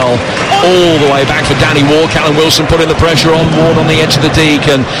Morel all the way back for Danny Ward. Callum Wilson putting the pressure on. Ward on the edge of the D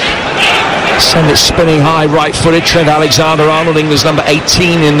can send it spinning high, right-footed. Trent Alexander-Arnold, England's number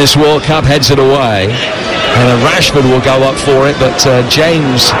 18 in this World Cup, heads it away. And then Rashford will go up for it, but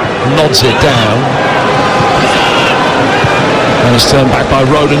James nods it down. And it's turned back by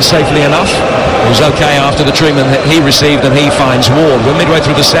Rodon safely enough. It was okay after the treatment that he received, and he finds Ward. We're midway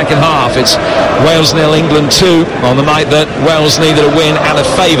through the second half. It's Wales 0, England 2 on the night that Wales needed a win and a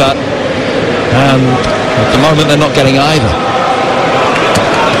favour. And at the moment they're not getting either.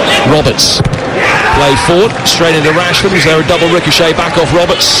 Roberts play forward, straight into Rashford. Was there a double ricochet back off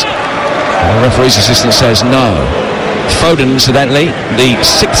Roberts? The referee's assistant says no. Foden, incidentally, the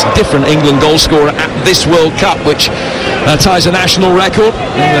 6th different England goal scorer at this World Cup, which ties a national record.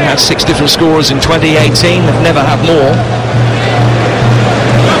 England had 6 different scorers in 2018. They've never had more.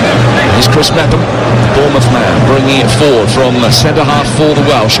 Here's Chris Mepham, Bournemouth man, bringing it forward from centre half for the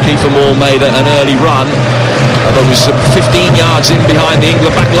Welsh. Kiefer Moore made an early run, but was 15 yards in behind the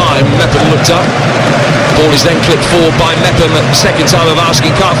England back line. Mepham looked up. Ball is then clipped forward by Mepham at the second time of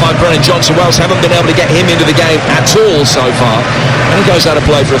asking. Can't find Brennan Johnson. Wales haven't been able to get him into the game at all so far. And he goes out of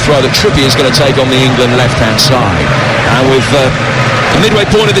play for a throw that Trippier is going to take on the England left-hand side. And with the midway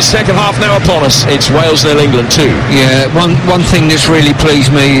point of this second half now upon us, it's Wales 0, England 2. Yeah, one thing that's really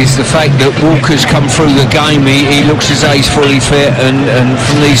pleased me is the fact that Walker's come through the game. He looks as though he's fully fit, and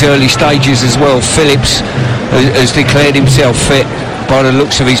from these early stages as well, Phillips has declared himself fit by the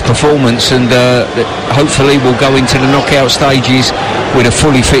looks of his performance, and hopefully we'll go into the knockout stages with a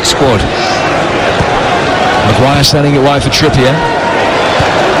fully fit squad. Maguire standing it wide for Trippier.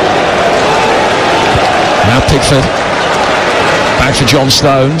 Now Pickford. Back for John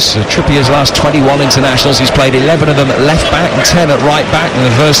Stones. Trippier's last 21 internationals, he's played 11 of them at left back and 10 at right back, and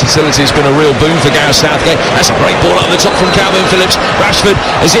the versatility has been a real boon for Gareth Southgate. That's a great ball up the top from Calvin Phillips. Rashford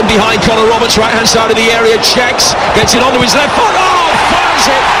is in behind Connor Roberts, right hand side of the area, checks, gets it onto his left foot, fires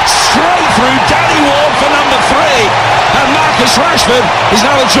it straight through Danny Ward for number 3, and Marcus Rashford is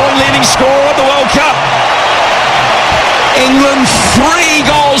now the joint leading scorer of the World Cup. England 3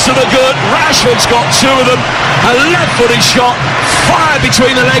 goals to the good. Rashford's got 2 of them. A left-footed shot fired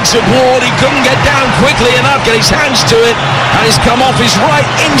between the legs of Ward. He couldn't get down quickly enough, get his hands to it, and it's come off his right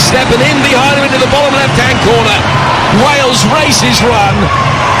instep and in behind him into the bottom left-hand corner. Wales races run,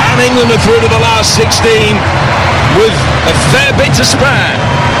 and England are through to the last 16 with a fair bit to spare.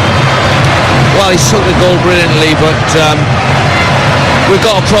 Well, he took the goal brilliantly, but we've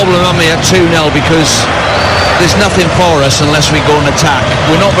got a problem, haven't we, at 2-0, because there's nothing for us unless we go and attack.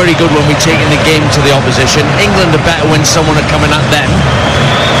 We're not very good when we're taking the game to the opposition. England are better when someone are coming at them.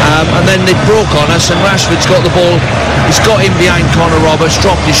 And then they broke on us, and Rashford's got the ball. He's got in behind Connor Roberts,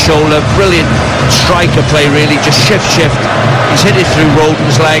 dropped his shoulder. Brilliant striker play, really. Just shift. He's hit it through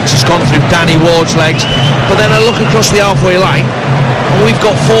Rodon's legs. It's gone through Danny Ward's legs. But then I look across the halfway line, and we've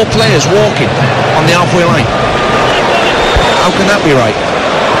got 4 players walking on the halfway line. How can that be right?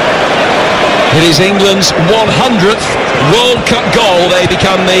 It is England's 100th World Cup goal. They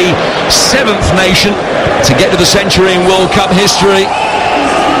become the 7th nation to get to the century in World Cup history.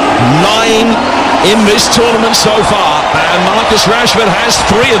 9 in this tournament so far, and Marcus Rashford has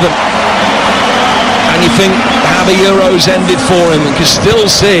 3 of them. And you think how the Euros ended for him, and can still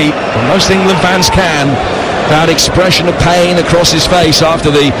see, and most England fans can, That expression of pain across his face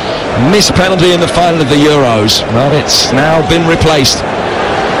after the missed penalty in the final of the Euros. But it's now been replaced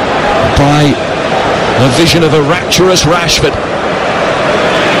by the vision of a rapturous Rashford.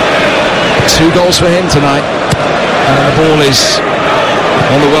 2 goals for him tonight. And the ball is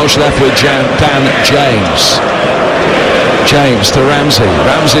on the Welsh left with Dan James. James to Ramsey.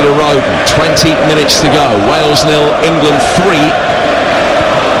 Ramsey to Roden. 20 minutes to go. Wales 0, England 3.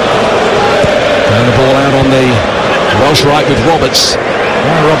 And the ball out on the Welsh right with Roberts.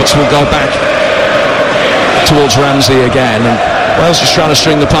 Roberts will go back towards Ramsey again. And Wales just trying to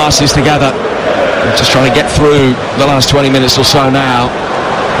string the passes together. Just trying to get through the last 20 minutes or so now.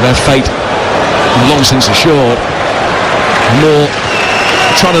 Their fate long since assured. Moore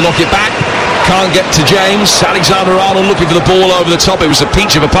trying to knock it back. Can't get to James. Alexander-Arnold looking for the ball over the top. It was a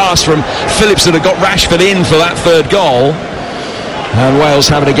peach of a pass from Phillips that had got Rashford in for that third goal. And Wales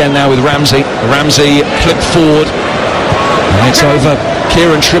have it again now with Ramsey. Ramsey clipped forward. And it's over.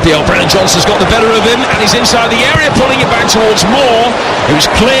 Kieran Trippier. Brennan Johnson's got the better of him and he's inside the area, pulling it back towards Moore. It was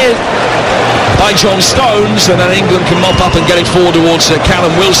cleared by John Stones, and then England can mop up and get it forward towards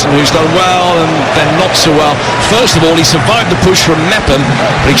Callum Wilson, who's done well and then not so well. First of all, he survived the push from Mepham,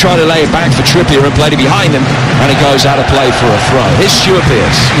 but he tried to lay it back for Trippier and played it behind him, and it goes out of play for a throw. Here's Stuart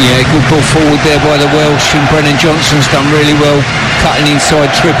Pearce. Yeah, good ball forward there by the Welsh, and Brennan Johnson's done really well cutting inside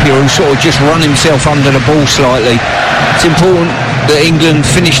Trippier, who sort of just run himself under the ball slightly. It's important that England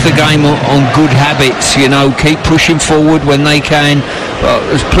finish the game on good habits, you know, keep pushing forward when they can. But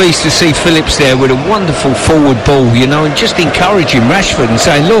I was pleased to see Phillips there with a wonderful forward ball, you know, and just encouraging Rashford and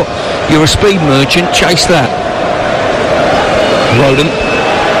saying, look, you're a speed merchant, chase that. Roden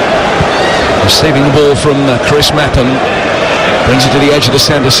receiving the ball from Chris Mepham, brings it to the edge of the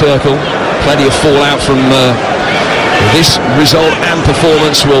centre circle. Plenty of fallout from this result and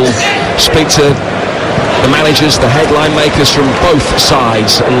performance. Will speak to the managers, the headline makers from both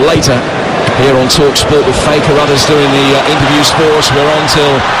sides later here on TalkSport with Faker, others doing the interviews for us. We're on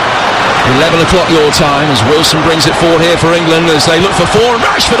till 11 o'clock your time as Wilson brings it forward here for England as they look for 4, and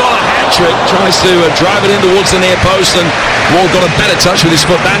Rashford on a hat-trick tries to drive it in towards the near post, and Ward got a better touch with his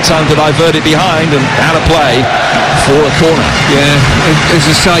foot that time to divert it behind and out of play for a corner. Yeah, as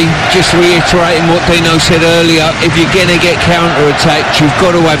I say, just reiterating what Dino said earlier, if you're going to get counter-attacked, you've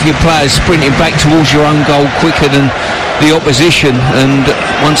got to have your players sprinting back towards your own goal quicker than the opposition, and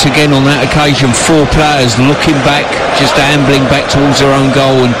once again on that occasion 4 players looking back, just ambling back towards their own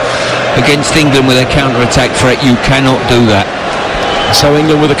goal, and against England with their counter-attack threat you cannot do that. So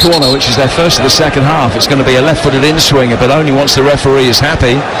England with a corner, which is their first of the second half. It's going to be a left-footed in-swinger, but only once the referee is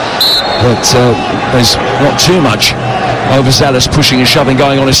happy. But there's not too much overzealous pushing and shoving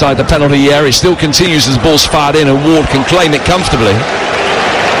going on inside the penalty area. It still continues as the ball's fired in and Ward can claim it comfortably.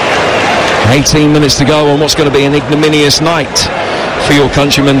 18 minutes to go on what's going to be an ignominious night for your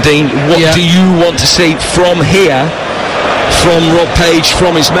countryman, Dean. What do you want to see from here, from Rob Page,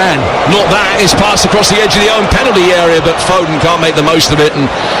 from his man? Not that, it's passed across the edge of the own penalty area, but Foden can't make the most of it, and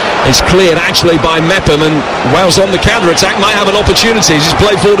it's cleared actually by Mepham, and Wales on the counter-attack might have an opportunity. He's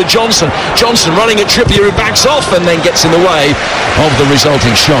played forward to Johnson. Johnson running at Trippier, who backs off and then gets in the way of the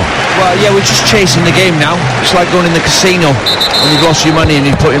resulting shot. Well, yeah, we're just chasing the game now. It's like going in the casino when you've lost your money and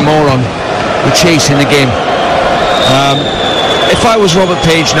you're putting more on. We're chasing the game. If I was Robert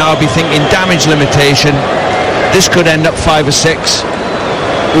Page now, I'd be thinking damage limitation. This could end up 5 or 6.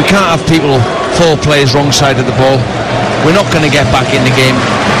 We can't have people 4 players wrong side of the ball. We're not going to get back in the game.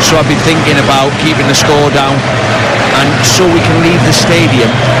 So I'd be thinking about keeping the score down, and so we can leave the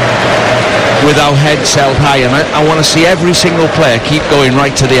stadium with our heads held high. And I want to see every single player keep going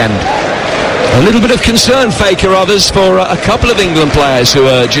right to the end. A little bit of concern, Faker, others, for a couple of England players who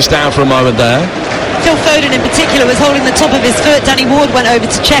are just down for a moment there. Phil Foden in particular was holding the top of his foot. Danny Ward went over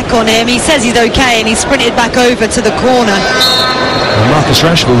to check on him. He says he's okay and he sprinted back over to the corner. Well, Marcus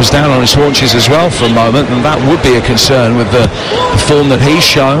Rashford was down on his haunches as well for a moment, and that would be a concern with the form that he's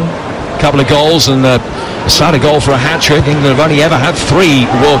shown. A couple of goals and a side of goal for a hat-trick. England have only ever had 3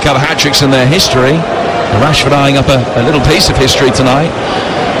 World Cup hat-tricks in their history. Rashford eyeing up a little piece of history tonight.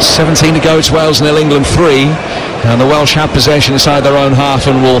 17 to go, it's Wales 0, England 3, and the Welsh have possession inside their own half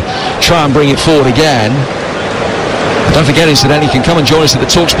and will try and bring it forward again. Don't forget, incidentally, you can come and join us at the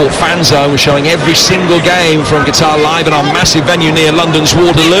TalkSport Fan Zone. We're showing every single game from Qatar live in our massive venue near London's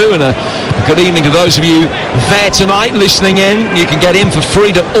Waterloo, and a good evening to those of you there tonight listening in. You can get in for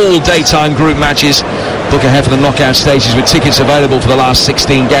free to all daytime group matches. Book ahead for the knockout stages with tickets available for the last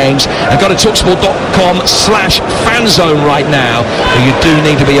 16 games. And go to talksport.com/fanzone right now. But you do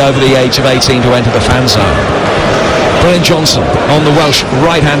need to be over the age of 18 to enter the fan zone. Brian Johnson on the Welsh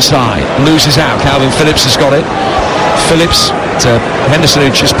right-hand side. Loses out. Calvin Phillips has got it. Phillips to Henderson, who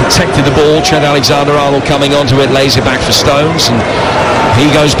just protected the ball. Trent Alexander-Arnold coming onto it, lays it back for Stones, and he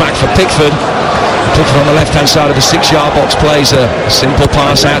goes back for Pickford. Pickford on the left-hand side of the 6-yard box plays a simple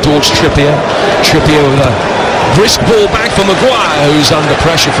pass out towards Trippier. Trippier with a brisk ball back for Maguire, who's under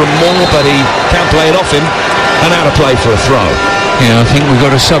pressure from Moore, but he can't play it off him, and out of play for a throw. Yeah, I think we've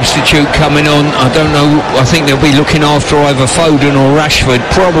got a substitute coming on. I don't know, I think they'll be looking after either Foden or Rashford.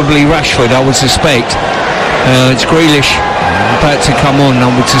 Probably Rashford, I would suspect. It's Grealish about to come on. I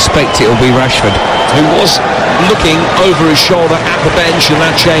would suspect it'll be Rashford. Who was looking over his shoulder at the bench, and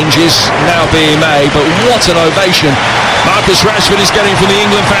that change is now being made. But what an ovation Marcus Rashford is getting from the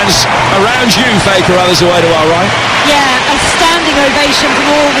England fans around you, Faker, others away to our right. Yeah, a standing ovation from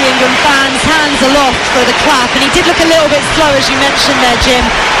all the England fans, hands aloft for the clap, and he did look a little bit slow, as you mentioned there, Jim,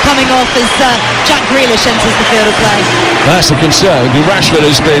 coming off as Jack Grealish enters the field of play. That's a concern. Rashford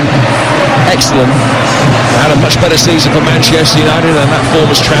has been excellent, had a much better season for Manchester United, and that form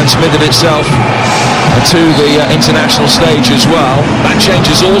has transmitted itself to the international stage as well. That change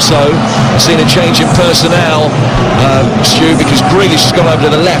has also seen a change in personnel, Stu, because Grealish has gone over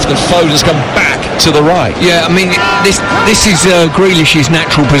to the left and Foden's come back to the right. Yeah, I mean, this is Grealish's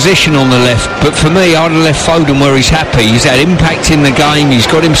natural position on the left, but for me, I'd have left Foden where he's happy. He's had impact in the game, he's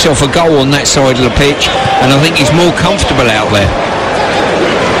got himself a goal on that side of the pitch, and I think he's more comfortable out there.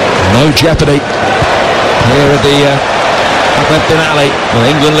 No jeopardy here at the finale. Well,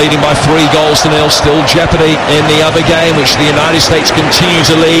 England leading by 3-0. Still jeopardy in the other game, which the United States continue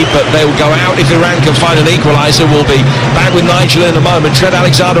to lead, but they will go out if Iran can find an equaliser. We'll be back with Nigel in a moment. Trent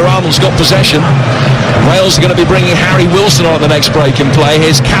Alexander-Arnold's got possession. Wales are going to be bringing Harry Wilson on at the next break in play.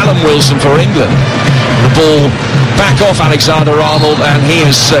 Here's Callum Wilson for England. The ball back off Alexander-Arnold, and he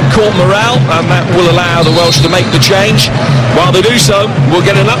has caught Morale, and that will allow the Welsh to make the change. While they do so, we'll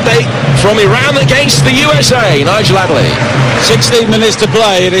get an update from Iran against the USA. Nigel Adley. 16 minutes to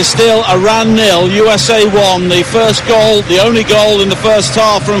play. It is still Iran 0, USA 1. The first goal, the only goal in the first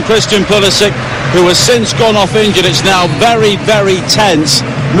half from Christian Pulisic, who has since gone off injured. It's now very, very tense.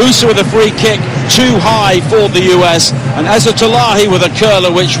 Musa with a free kick, too high for the US, and Eza Talahi with a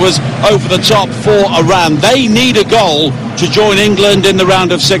curler which was over the top for Iran. They need a goal to join England in the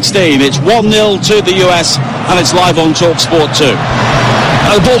round of 16. It's 1-0 to the US, and it's live on TalkSport 2.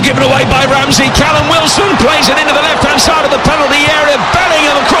 The ball given away by Ramsey. Callum Wilson plays it into the left-hand side of the penalty area.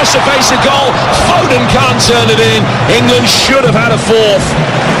 Bellingham across the face of goal. Foden can't turn it in. England should have had a fourth.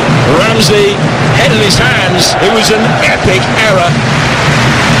 Ramsey head in his hands. It was an epic error,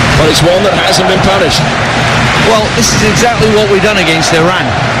 but it's one that hasn't been punished. Well, this is exactly what we've done against Iran.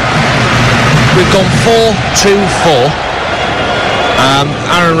 We've gone 4-2-4.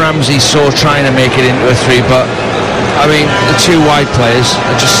 Aaron Ramsey saw trying to make it into a 3, but I mean, the two wide players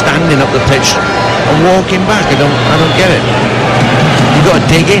are just standing up the pitch and walking back. I don't get it. You've got to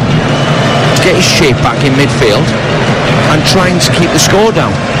dig in, get his shape back in midfield, and trying to keep the score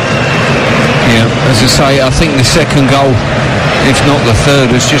down. Yeah, as I say, I think the second goal, if not the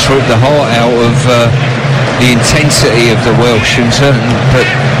third, has just ripped the heart out of the intensity of the Welsh, and certainly, but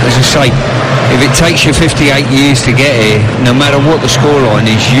as I say, if it takes you 58 years to get here, no matter what the scoreline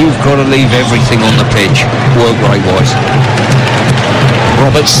is, you've got to leave everything on the pitch, work rate-wise.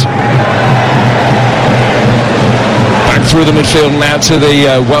 Roberts back through the midfield now to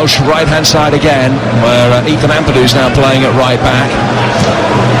the Welsh right-hand side again, where Ethan Ampadu's now playing at right back.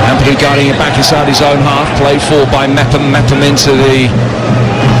 Ampadu guarding it back inside his own half, played for by Mepham. Mepham into the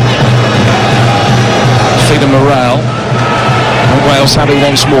feet of Morale. And Wales have it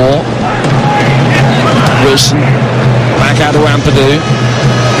once more. Wilson back out to Ampadu.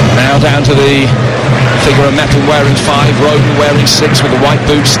 Now down to the figure of Mepham wearing 5, Roden wearing 6 with the white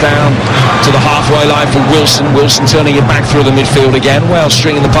boots down to the halfway line for Wilson. Wilson turning it back through the midfield again. Wales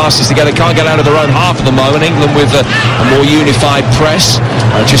stringing the passes together, can't get out of their own half at the moment. England with a more unified press,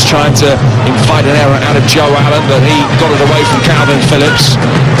 just trying to invite an error out of Joe Allen, but he got it away from Calvin Phillips.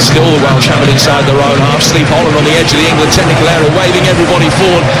 Still the Welsh have it inside their own half. Steve Holland on the edge of the England technical area, waving everybody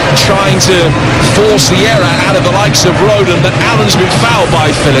forward, trying to force the error out of the likes of Roden, but Allen's been fouled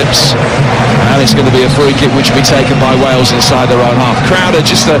by Phillips, and it's going to be a free kick which will be taken by Wales inside their own half. Crowd are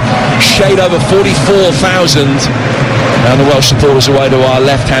just a shade over 44,000, and the Welsh supporters away to our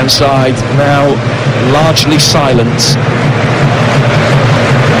left-hand side, now largely silent.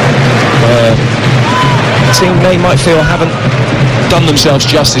 A team they might feel haven't done themselves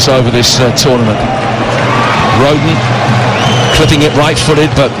justice over this tournament. Roden clipping it right-footed,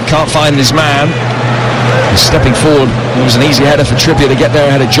 but can't find his man. Stepping forward, it was an easy header for Trippier to get there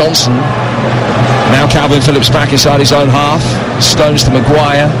ahead of Johnson. Now Calvin Phillips back inside his own half. Stones to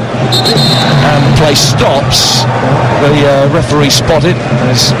Maguire. And the play stops. The referee spotted.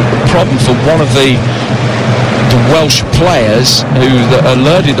 There's a problem for one of the Welsh players who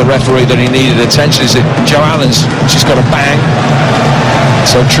alerted the referee that he needed attention. Is that Joe Allen's just got a bang.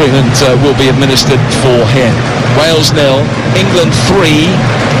 So treatment will be administered for him. Wales 0, England 3.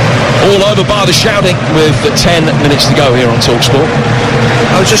 All over by the shouting with 10 minutes to go here on TalkSport.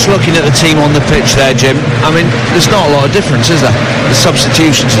 I was just looking at the team on the pitch there, Jim. I mean, there's not a lot of difference, is there? The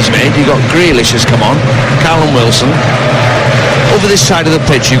substitutions he's made. You've got Grealish has come on, Callum Wilson. Over this side of the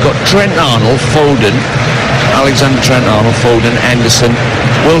pitch, you've got Trent Arnold, Foden, Alexander Trent Arnold, Foden, Henderson,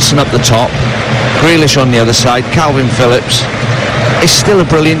 Wilson up the top, Grealish on the other side, Calvin Phillips. It's still a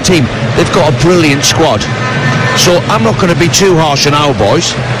brilliant team. They've got a brilliant squad. So I'm not going to be too harsh on our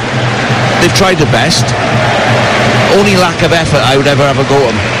boys. They've tried their best. Only lack of effort I would ever have a go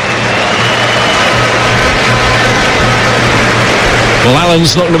at them. Well,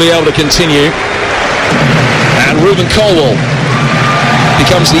 Allen's not going to be able to continue. And Ruben Colwill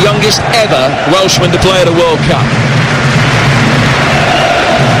becomes the youngest ever Welshman to play at a World Cup.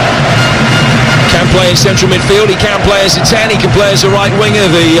 Can play in central midfield, he can play as a 10, he can play as a right winger.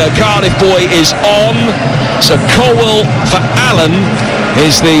 The Cardiff boy is on. So Colwill for Allen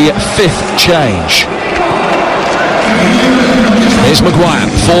is the 5th change. Here's Maguire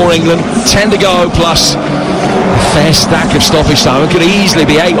for England, 10 to go plus a fair stack of stoppage time. It could easily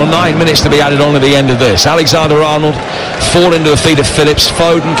be 8 or 9 minutes to be added on at the end of this. Alexander Arnold fall into the feet of Phillips.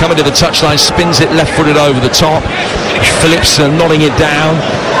 Foden coming to the touchline, spins it left-footed over the top. Phillips nodding it down.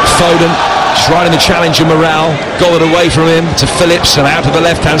 Foden just right in the challenge of Morale, got it away from him to Phillips and out to the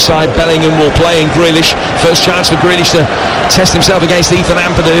left-hand side. Bellingham will play in Grealish. First chance for Grealish to test himself against Ethan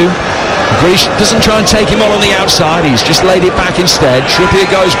Ampadu. Grealish doesn't try and take him on the outside, he's just laid it back instead. Trippier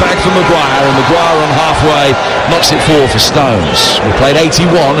goes back for Maguire, and Maguire on halfway knocks it forward for Stones. We played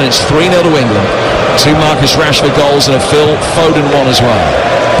 81 and it's 3-0 to England. 2 Marcus Rashford goals and a Phil Foden one as well.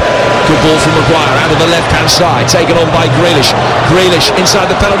 Good ball from Maguire out of the left-hand side, taken on by Grealish. Grealish inside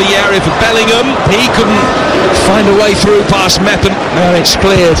the penalty area for Bellingham. He couldn't find a way through past Meppen, and it's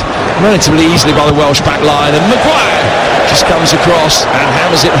cleared relatively easily by the Welsh back line. And Maguire just comes across and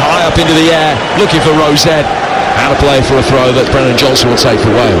hammers it high up into the air, looking for Rosette. Out of play for a throw that Brennan Johnson will take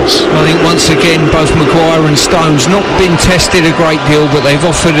for Wales. I think once again both Maguire and Stones not been tested a great deal, but they've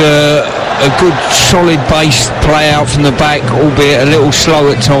offered a good solid base play out from the back, albeit a little slow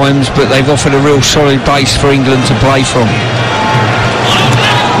at times, but they've offered a real solid base for England to play from.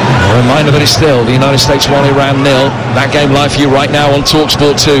 A reminder that it's still the United States 1, Iran 0. That game live for you right now on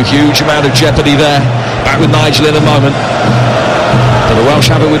TalkSport 2. Huge amount of jeopardy there. Back with Nigel in a moment. But the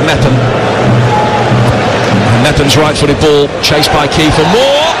Welsh have it with Meppen. Meppen's right-footed ball chased by Kiefer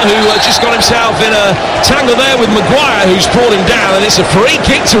Moore, who just got himself in a tangle there with Maguire, who's brought him down, and it's a free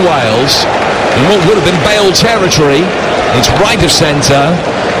kick to Wales in what would have been Bale territory. It's right of centre.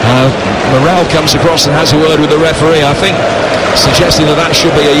 Morale comes across and has a word with the referee, I think suggesting that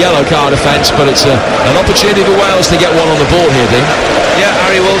should be a yellow card offence, but it's an opportunity for Wales to get one on the board here, Dean. Yeah,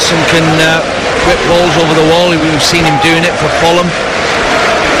 Harry Wilson can whip balls over the wall. We've seen him doing it for Fulham.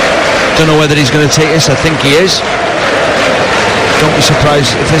 Don't know whether he's going to take this. I think he is. Don't be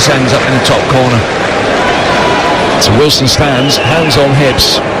surprised if this ends up in the top corner. So Wilson stands, hands on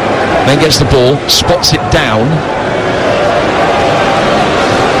hips, then gets the ball, spots it down.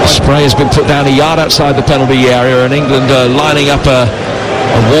 The spray has been put down a yard outside the penalty area, and England lining up a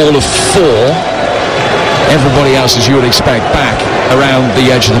wall of 4. Everybody else, as you would expect, back around the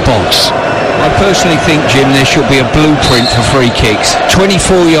edge of the box. I personally think, Jim, there should be a blueprint for free kicks.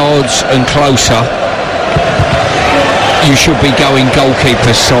 24 yards and closer, you should be going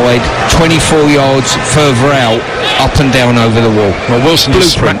goalkeeper's side. 24 yards further out, up and down over the wall. Well, Wilson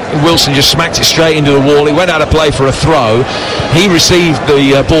just smacked it straight into the wall. He went out of play for a throw. He received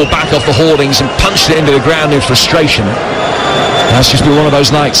the ball back off the hoardings and punched it into the ground in frustration. That's just been one of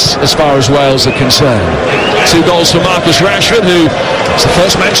those nights as far as Wales are concerned. 2 goals for Marcus Rashford, who is the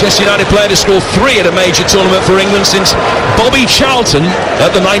first Manchester United player to score 3 at a major tournament for England since Bobby Charlton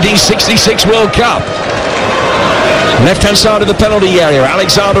at the 1966 World Cup. Left-hand side of the penalty area,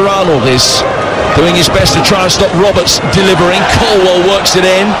 Alexander Arnold is doing his best to try and stop Roberts delivering. Colwell works it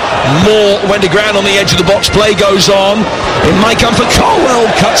in. Moore went to ground on the edge of the box. Play goes on. It might come for Colwell.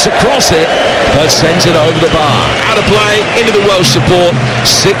 Cuts across it, but sends it over the bar. Out of play, into the Welsh support.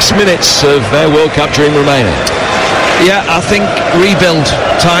 6 minutes of their World Cup dream remaining. Yeah, I think rebuild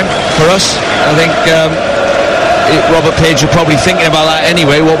time for us. I think Robert Page are probably thinking about that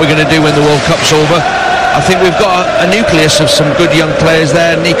anyway, what we're going to do when the World Cup's over. I think we've got a nucleus of some good young players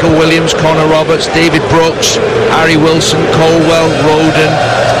there. Nico Williams, Connor Roberts, David Brooks, Harry Wilson, Colwell, Roden,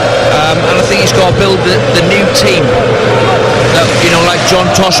 and I think he's got to build the new team that, like John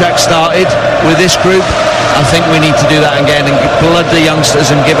Toshak started with this group. I think we need to do that again and blood the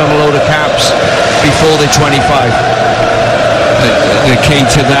youngsters and give them a load of caps before they're 25. The key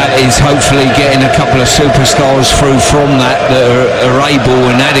to that is hopefully getting a couple of superstars through from that are able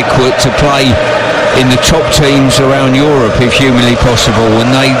and adequate to play in the top teams around Europe if humanly possible,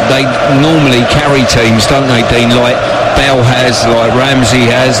 and they normally carry teams, don't they, Dean, like Bell has, like Ramsey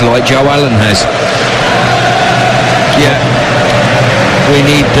has, like Joe Allen has. Yeah,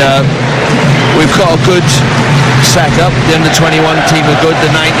 we've got a good setup. The under-21 team are good,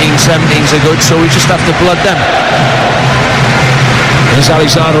 the 19-17s are good, so we just have to blood them. There's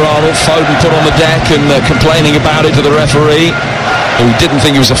Alexander-Arnold, Foden put on the deck and complaining about it to the referee, who didn't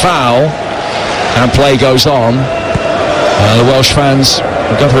think it was a foul, and play goes on. The Welsh fans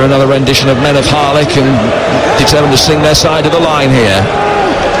will go through another rendition of Men of Harlech and determined to sing their side of the line here.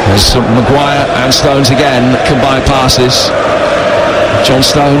 There's Maguire and Stones again, combined passes. John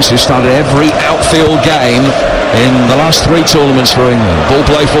Stones, who started every outfield game in the last 3 tournaments for England. Ball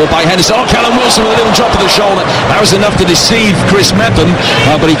play forward by Henderson. Oh, Callum Wilson with a little drop of the shoulder. That was enough to deceive Chris Mepham,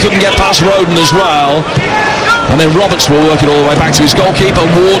 but he couldn't get past Roden as well. And then Roberts will work it all the way back to his goalkeeper.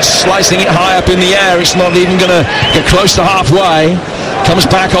 Ward slicing it high up in the air. It's not even going to get close to halfway. Comes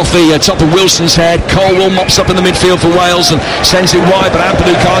back off the top of Wilson's head. Colwell mops up in the midfield for Wales and sends it wide, but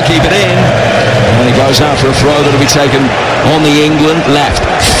Ampadu can't keep it in. And he goes out for a throw that'll be taken on the England left.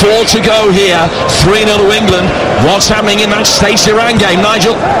 4 to go here. 3-0 to England. What's happening in that States-Iran game,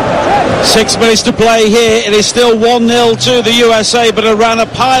 Nigel? 6 minutes to play here. It is still 1-0 to the USA, but Iran are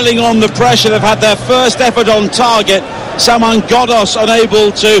piling on the pressure. They've had their first effort on target. Saman Ghoddos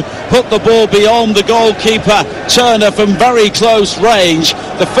unable to put the ball beyond the goalkeeper Turner from very close range.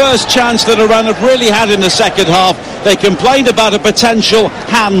 The first chance that Iran have really had in the second half, they complained about a potential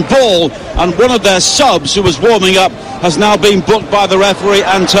handball, and one of their subs who was warming up has now been booked by the referee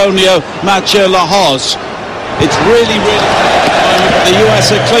Antonio Macher-Lahoz. It's really the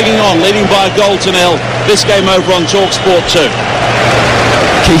US are clinging on, leading by a goal to 0. This game over on TalkSport 2.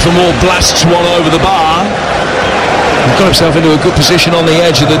 Kiefer Moore blasts one over the bar. He got himself into a good position on the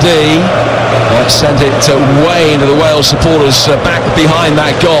edge of the D. Sent it way into the Wales supporters back behind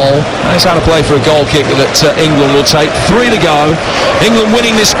that goal. That's how to play for a goal kick that England will take. 3 to go. England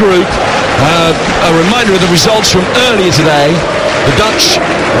winning this group. A reminder of the results from earlier today. The Dutch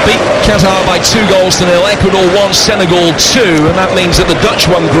beat Qatar by 2 goals to 0. Ecuador 1, Senegal 2, and that means that the Dutch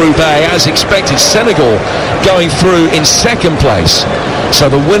won Group A as expected. Senegal going through in second place.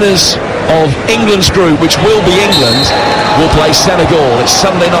 So the winners of England's group, which will be England, will play Senegal. It's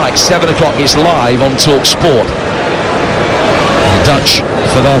Sunday night, 7 o'clock. It's live on TalkSport. The Dutch,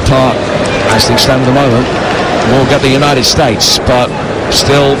 for their part, as things stand at the moment, will get the United States, but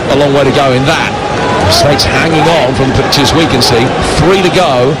still a long way to go in that. The States hanging on from the pictures we can see. 3 to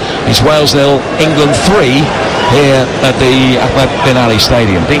go. It's Wales 0, England 3 here at the Ahmed Bin Ali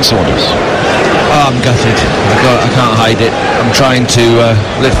Stadium. Dean Saunders. Oh, I'm gutted. I can't hide it. I'm trying to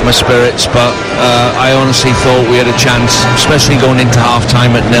lift my spirits, but I honestly thought we had a chance, especially going into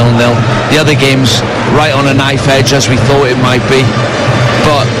half-time at 0-0. The other game's right on a knife edge, as we thought it might be.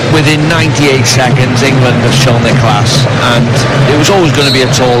 But within 98 seconds, England have shown their class, and it was always going to be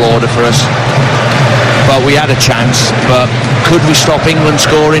a tall order for us. But we had a chance. But could we stop England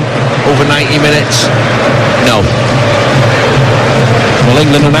scoring over 90 minutes? No. Well,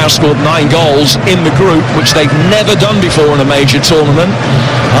 England have now scored 9 goals in the group, which they've never done before in a major tournament,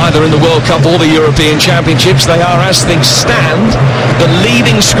 either in the World Cup or the European Championships. They are, as things stand, the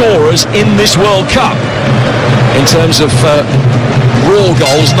leading scorers in this World Cup in terms of raw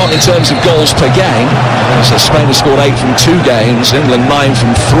goals, not in terms of goals per game. So Spain has scored 8 from 2 games, England 9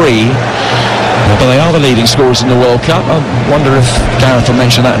 from 3. But they are the leading scorers in the World Cup. I wonder if Gareth will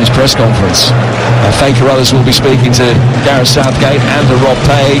mention that in his press conference. Faye Carruthers will be speaking to Gareth Southgate and to Rob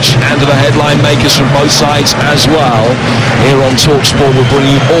Page and to the headline makers from both sides as well. Here on TalkSport, we'll bring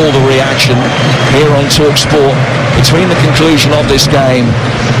you all the reaction here on TalkSport between the conclusion of this game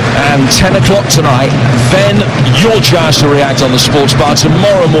and 10 o'clock tonight. Then your chance to react on the Sports Bar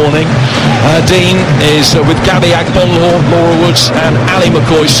tomorrow morning. Dean is with Gabby Akbonlaw, Laura Woods and Ali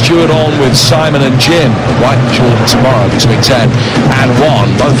McCoy. Stewart on with Simon and Jim. White Jordan tomorrow between 10 and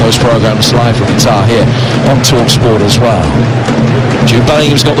 1. Both those programmes live from Qatar here on TalkSport as well. Jude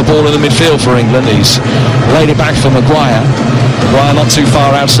Bellingham's got the ball in the midfield for England. He's laid it back for Maguire. Maguire not too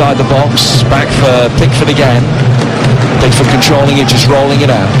far outside the box. Back for Pickford again. Pickford controlling it, just rolling it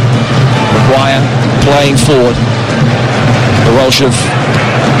out. Maguire playing forward. The Welsh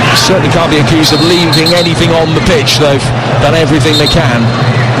certainly can't be accused of leaving anything on the pitch. They've done everything they can.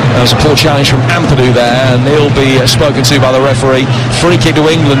 There was a poor challenge from Ampadu there, and he'll be spoken to by the referee. Free kick to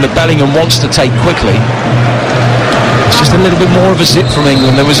England that Bellingham wants to take quickly. It's just a little bit more of a zip from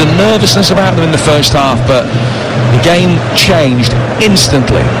England. There was a nervousness about them in the first half, but the game changed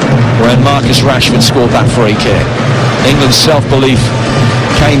instantly when Marcus Rashford scored that free kick. England's self-belief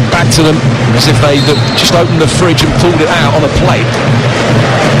came back to them as if they just opened the fridge and pulled it out on a plate,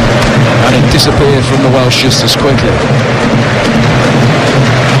 and it disappeared from the Welsh just as quickly.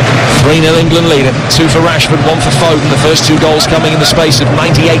 3-0 England lead it. 2 for Rashford, 1 for Foden. The first 2 goals coming in the space of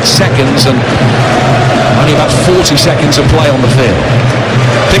 98 seconds and only about 40 seconds of play on the field.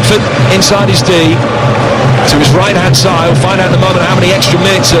 Pickford inside his D to his right hand side. We'll find out in a moment how many extra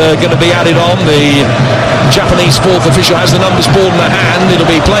minutes are going to be added on. The Japanese fourth official has the numbers board in the hand. It'll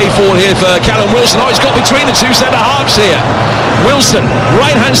be played forward here for Callum Wilson. Oh, he's got between the 2 centre halves here. Wilson,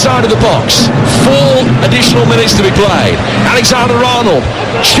 right hand side of the box. 4 additional minutes to be played. Alexander-Arnold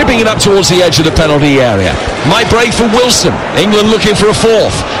chipping it up towards the edge of the penalty area. Might break for Wilson. England looking for a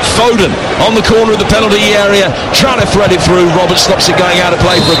fourth. Foden on the corner of the penalty area, trying to thread it through. Roberts stops it going out of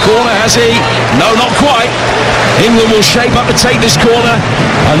play for a corner. Has he? No, not quite. England will shape up to take this corner.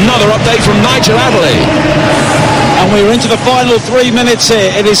 Another update from Nigel Adderley. And we're into the final 3 minutes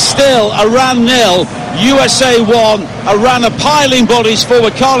here. It is still Iran 0, USA 1. Iran are piling bodies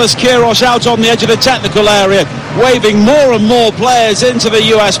forward. Carlos Queiroz out on the edge of the technical area, waving more and more players into the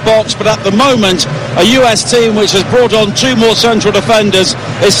US box. But at the moment, a US team which has brought on 2 more central defenders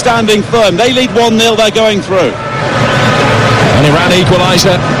is standing firm. They lead 1-0, they're going through. An Iran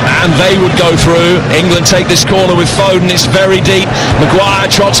equaliser, and they would go through. England take this corner with Foden. It's very deep. Maguire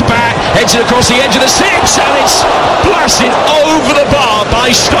trots back, heads it across the edge of the 6, and it's blasted over the bar by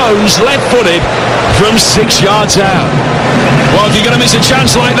Stones, left-footed from 6 yards out. Well, if you're going to miss a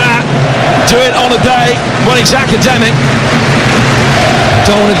chance like that, do it on a day when it's academic.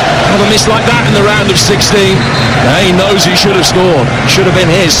 Don't want to have a miss like that in the round of 16. He knows he should have scored. Should have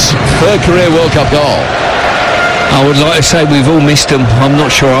been his 3rd career World Cup goal. I would like to say we've all missed them. I'm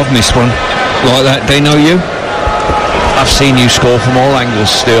not sure I've missed one like that. Dino, you? I've seen you score from all angles,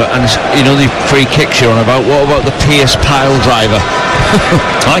 Stuart, and you know the free kicks you're on about. What about the Pierce pile driver?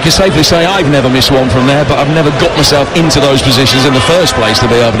 I can safely say I've never missed one from there, but I've never got myself into those positions in the first place to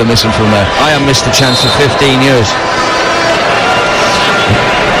be able to miss them from there. I have missed a chance for 15 years.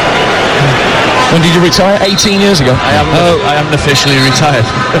 When did you retire? 18 years ago? I haven't officially retired.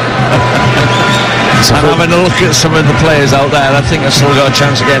 I'm having a look at some of the players out there. I think I've still got a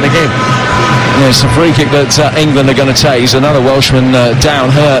chance of getting a game. Yeah, it's a free kick that England are going to take. Another Welshman down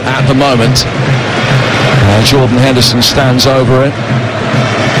hurt at the moment. Jordan Henderson stands over it.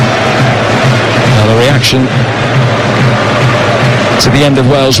 The reaction to the end of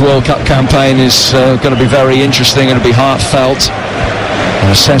Wales' World Cup campaign is going to be very interesting. It'll be heartfelt.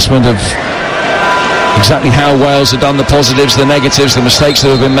 An assessment of exactly how Wales have done, the positives, the negatives, the mistakes that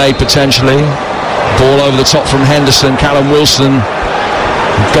have been made potentially. Ball over the top from Henderson. Callum Wilson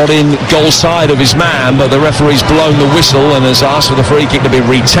got in goal side of his man, but the referee's blown the whistle and has asked for the free kick to be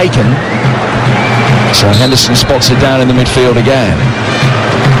retaken. So Henderson spots it down in the midfield again.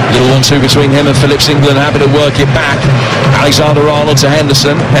 Little 1-2 between him and Phillips. England happy to work it back. Alexander-Arnold to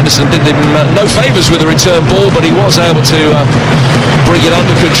Henderson. Henderson did him no favours with the return ball, but he was able to bring it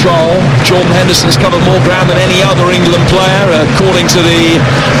under control. Jordan Henderson's covered more ground than any other England player, according to the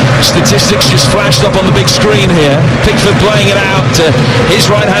statistics just flashed up on the big screen here. Pickford playing it out to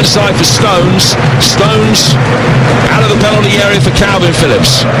his right-hand side for Stones. Stones out of the penalty area for Calvin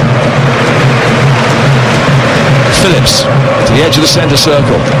Phillips. Phillips to the edge of the centre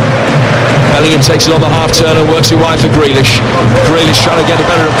circle. Bellingham takes it on the half-turn and works it wide for Grealish. Grealish trying to get the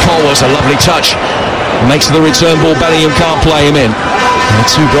better of Cole. It's a lovely touch. Makes the return ball. Bellingham can't play him in. And the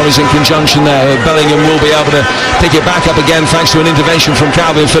 2 brothers in conjunction there. Bellingham will be able to pick it back up again thanks to an intervention from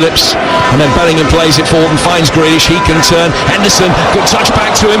Calvin Phillips. And then Bellingham plays it forward and finds Grealish. He can turn. Henderson, good touch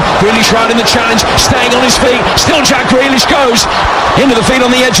back to him. Grealish right in the challenge, staying on his feet. Still Jack Grealish goes into the feet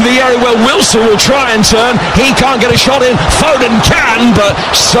on the edge of the area where Wilson will try and turn. He can't get a shot in. Foden can, but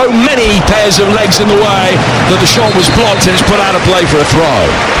so many pairs of legs in the way that the shot was blocked and it's put out of play for a throw.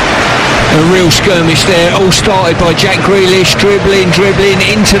 A real skirmish there, all started by Jack Grealish dribbling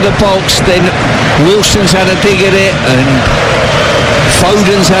into the box, then Wilson's had a dig at it and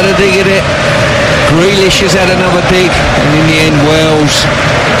Foden's had a dig at it, Grealish has had another dig, and in the end Wales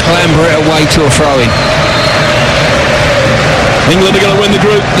clamber it away to a throw-in. England are going to win the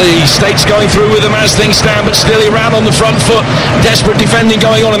group. The States going through with them as things stand, but still Iran on the front foot. Desperate defending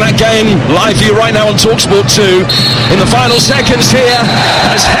going on in that game. Live for you right now on TalkSport 2. In the final seconds here,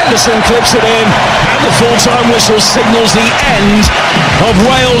 as Henderson clips it in, and the full-time whistle signals the end of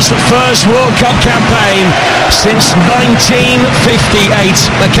Wales' first World Cup campaign since 1958.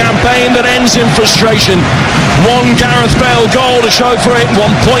 The campaign that ends in frustration. One Gareth Bale goal to show for it,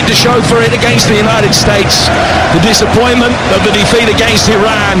 1 point to show for it against the United States. The disappointment of the defeat against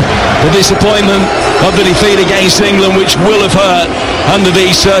Iran, the disappointment of the defeat against England, which will have hurt under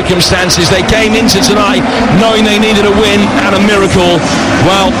these circumstances. They came into tonight knowing they needed a win and a miracle.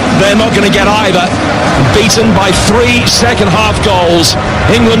 Well, they're not going to get either. Beaten by 3 second-half goals.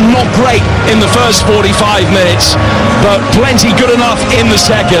 England not great in the first 45 minutes, but plenty good enough in the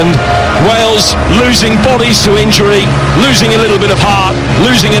second. Wales losing bodies to injury, losing a little bit of heart,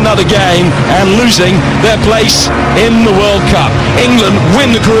 losing another game, and losing their place in the World Cup. England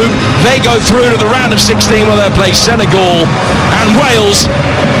win the group. They go through to the round of 16 where they play Senegal, and Wales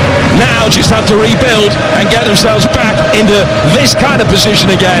now just have to rebuild and get themselves back into this kind of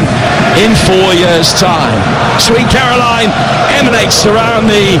position again in 4 years' time. Sweet Caroline emanates around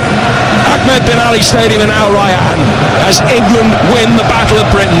the Ahmed bin Ali Stadium in Al Rayyan as England win the Battle of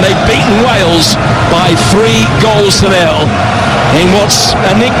Britain. They've beaten Wales by 3 goals to 0 in what's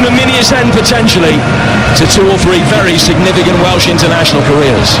an ignominious end potentially to 2 or 3 very significant Welsh international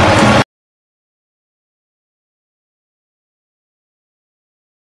careers.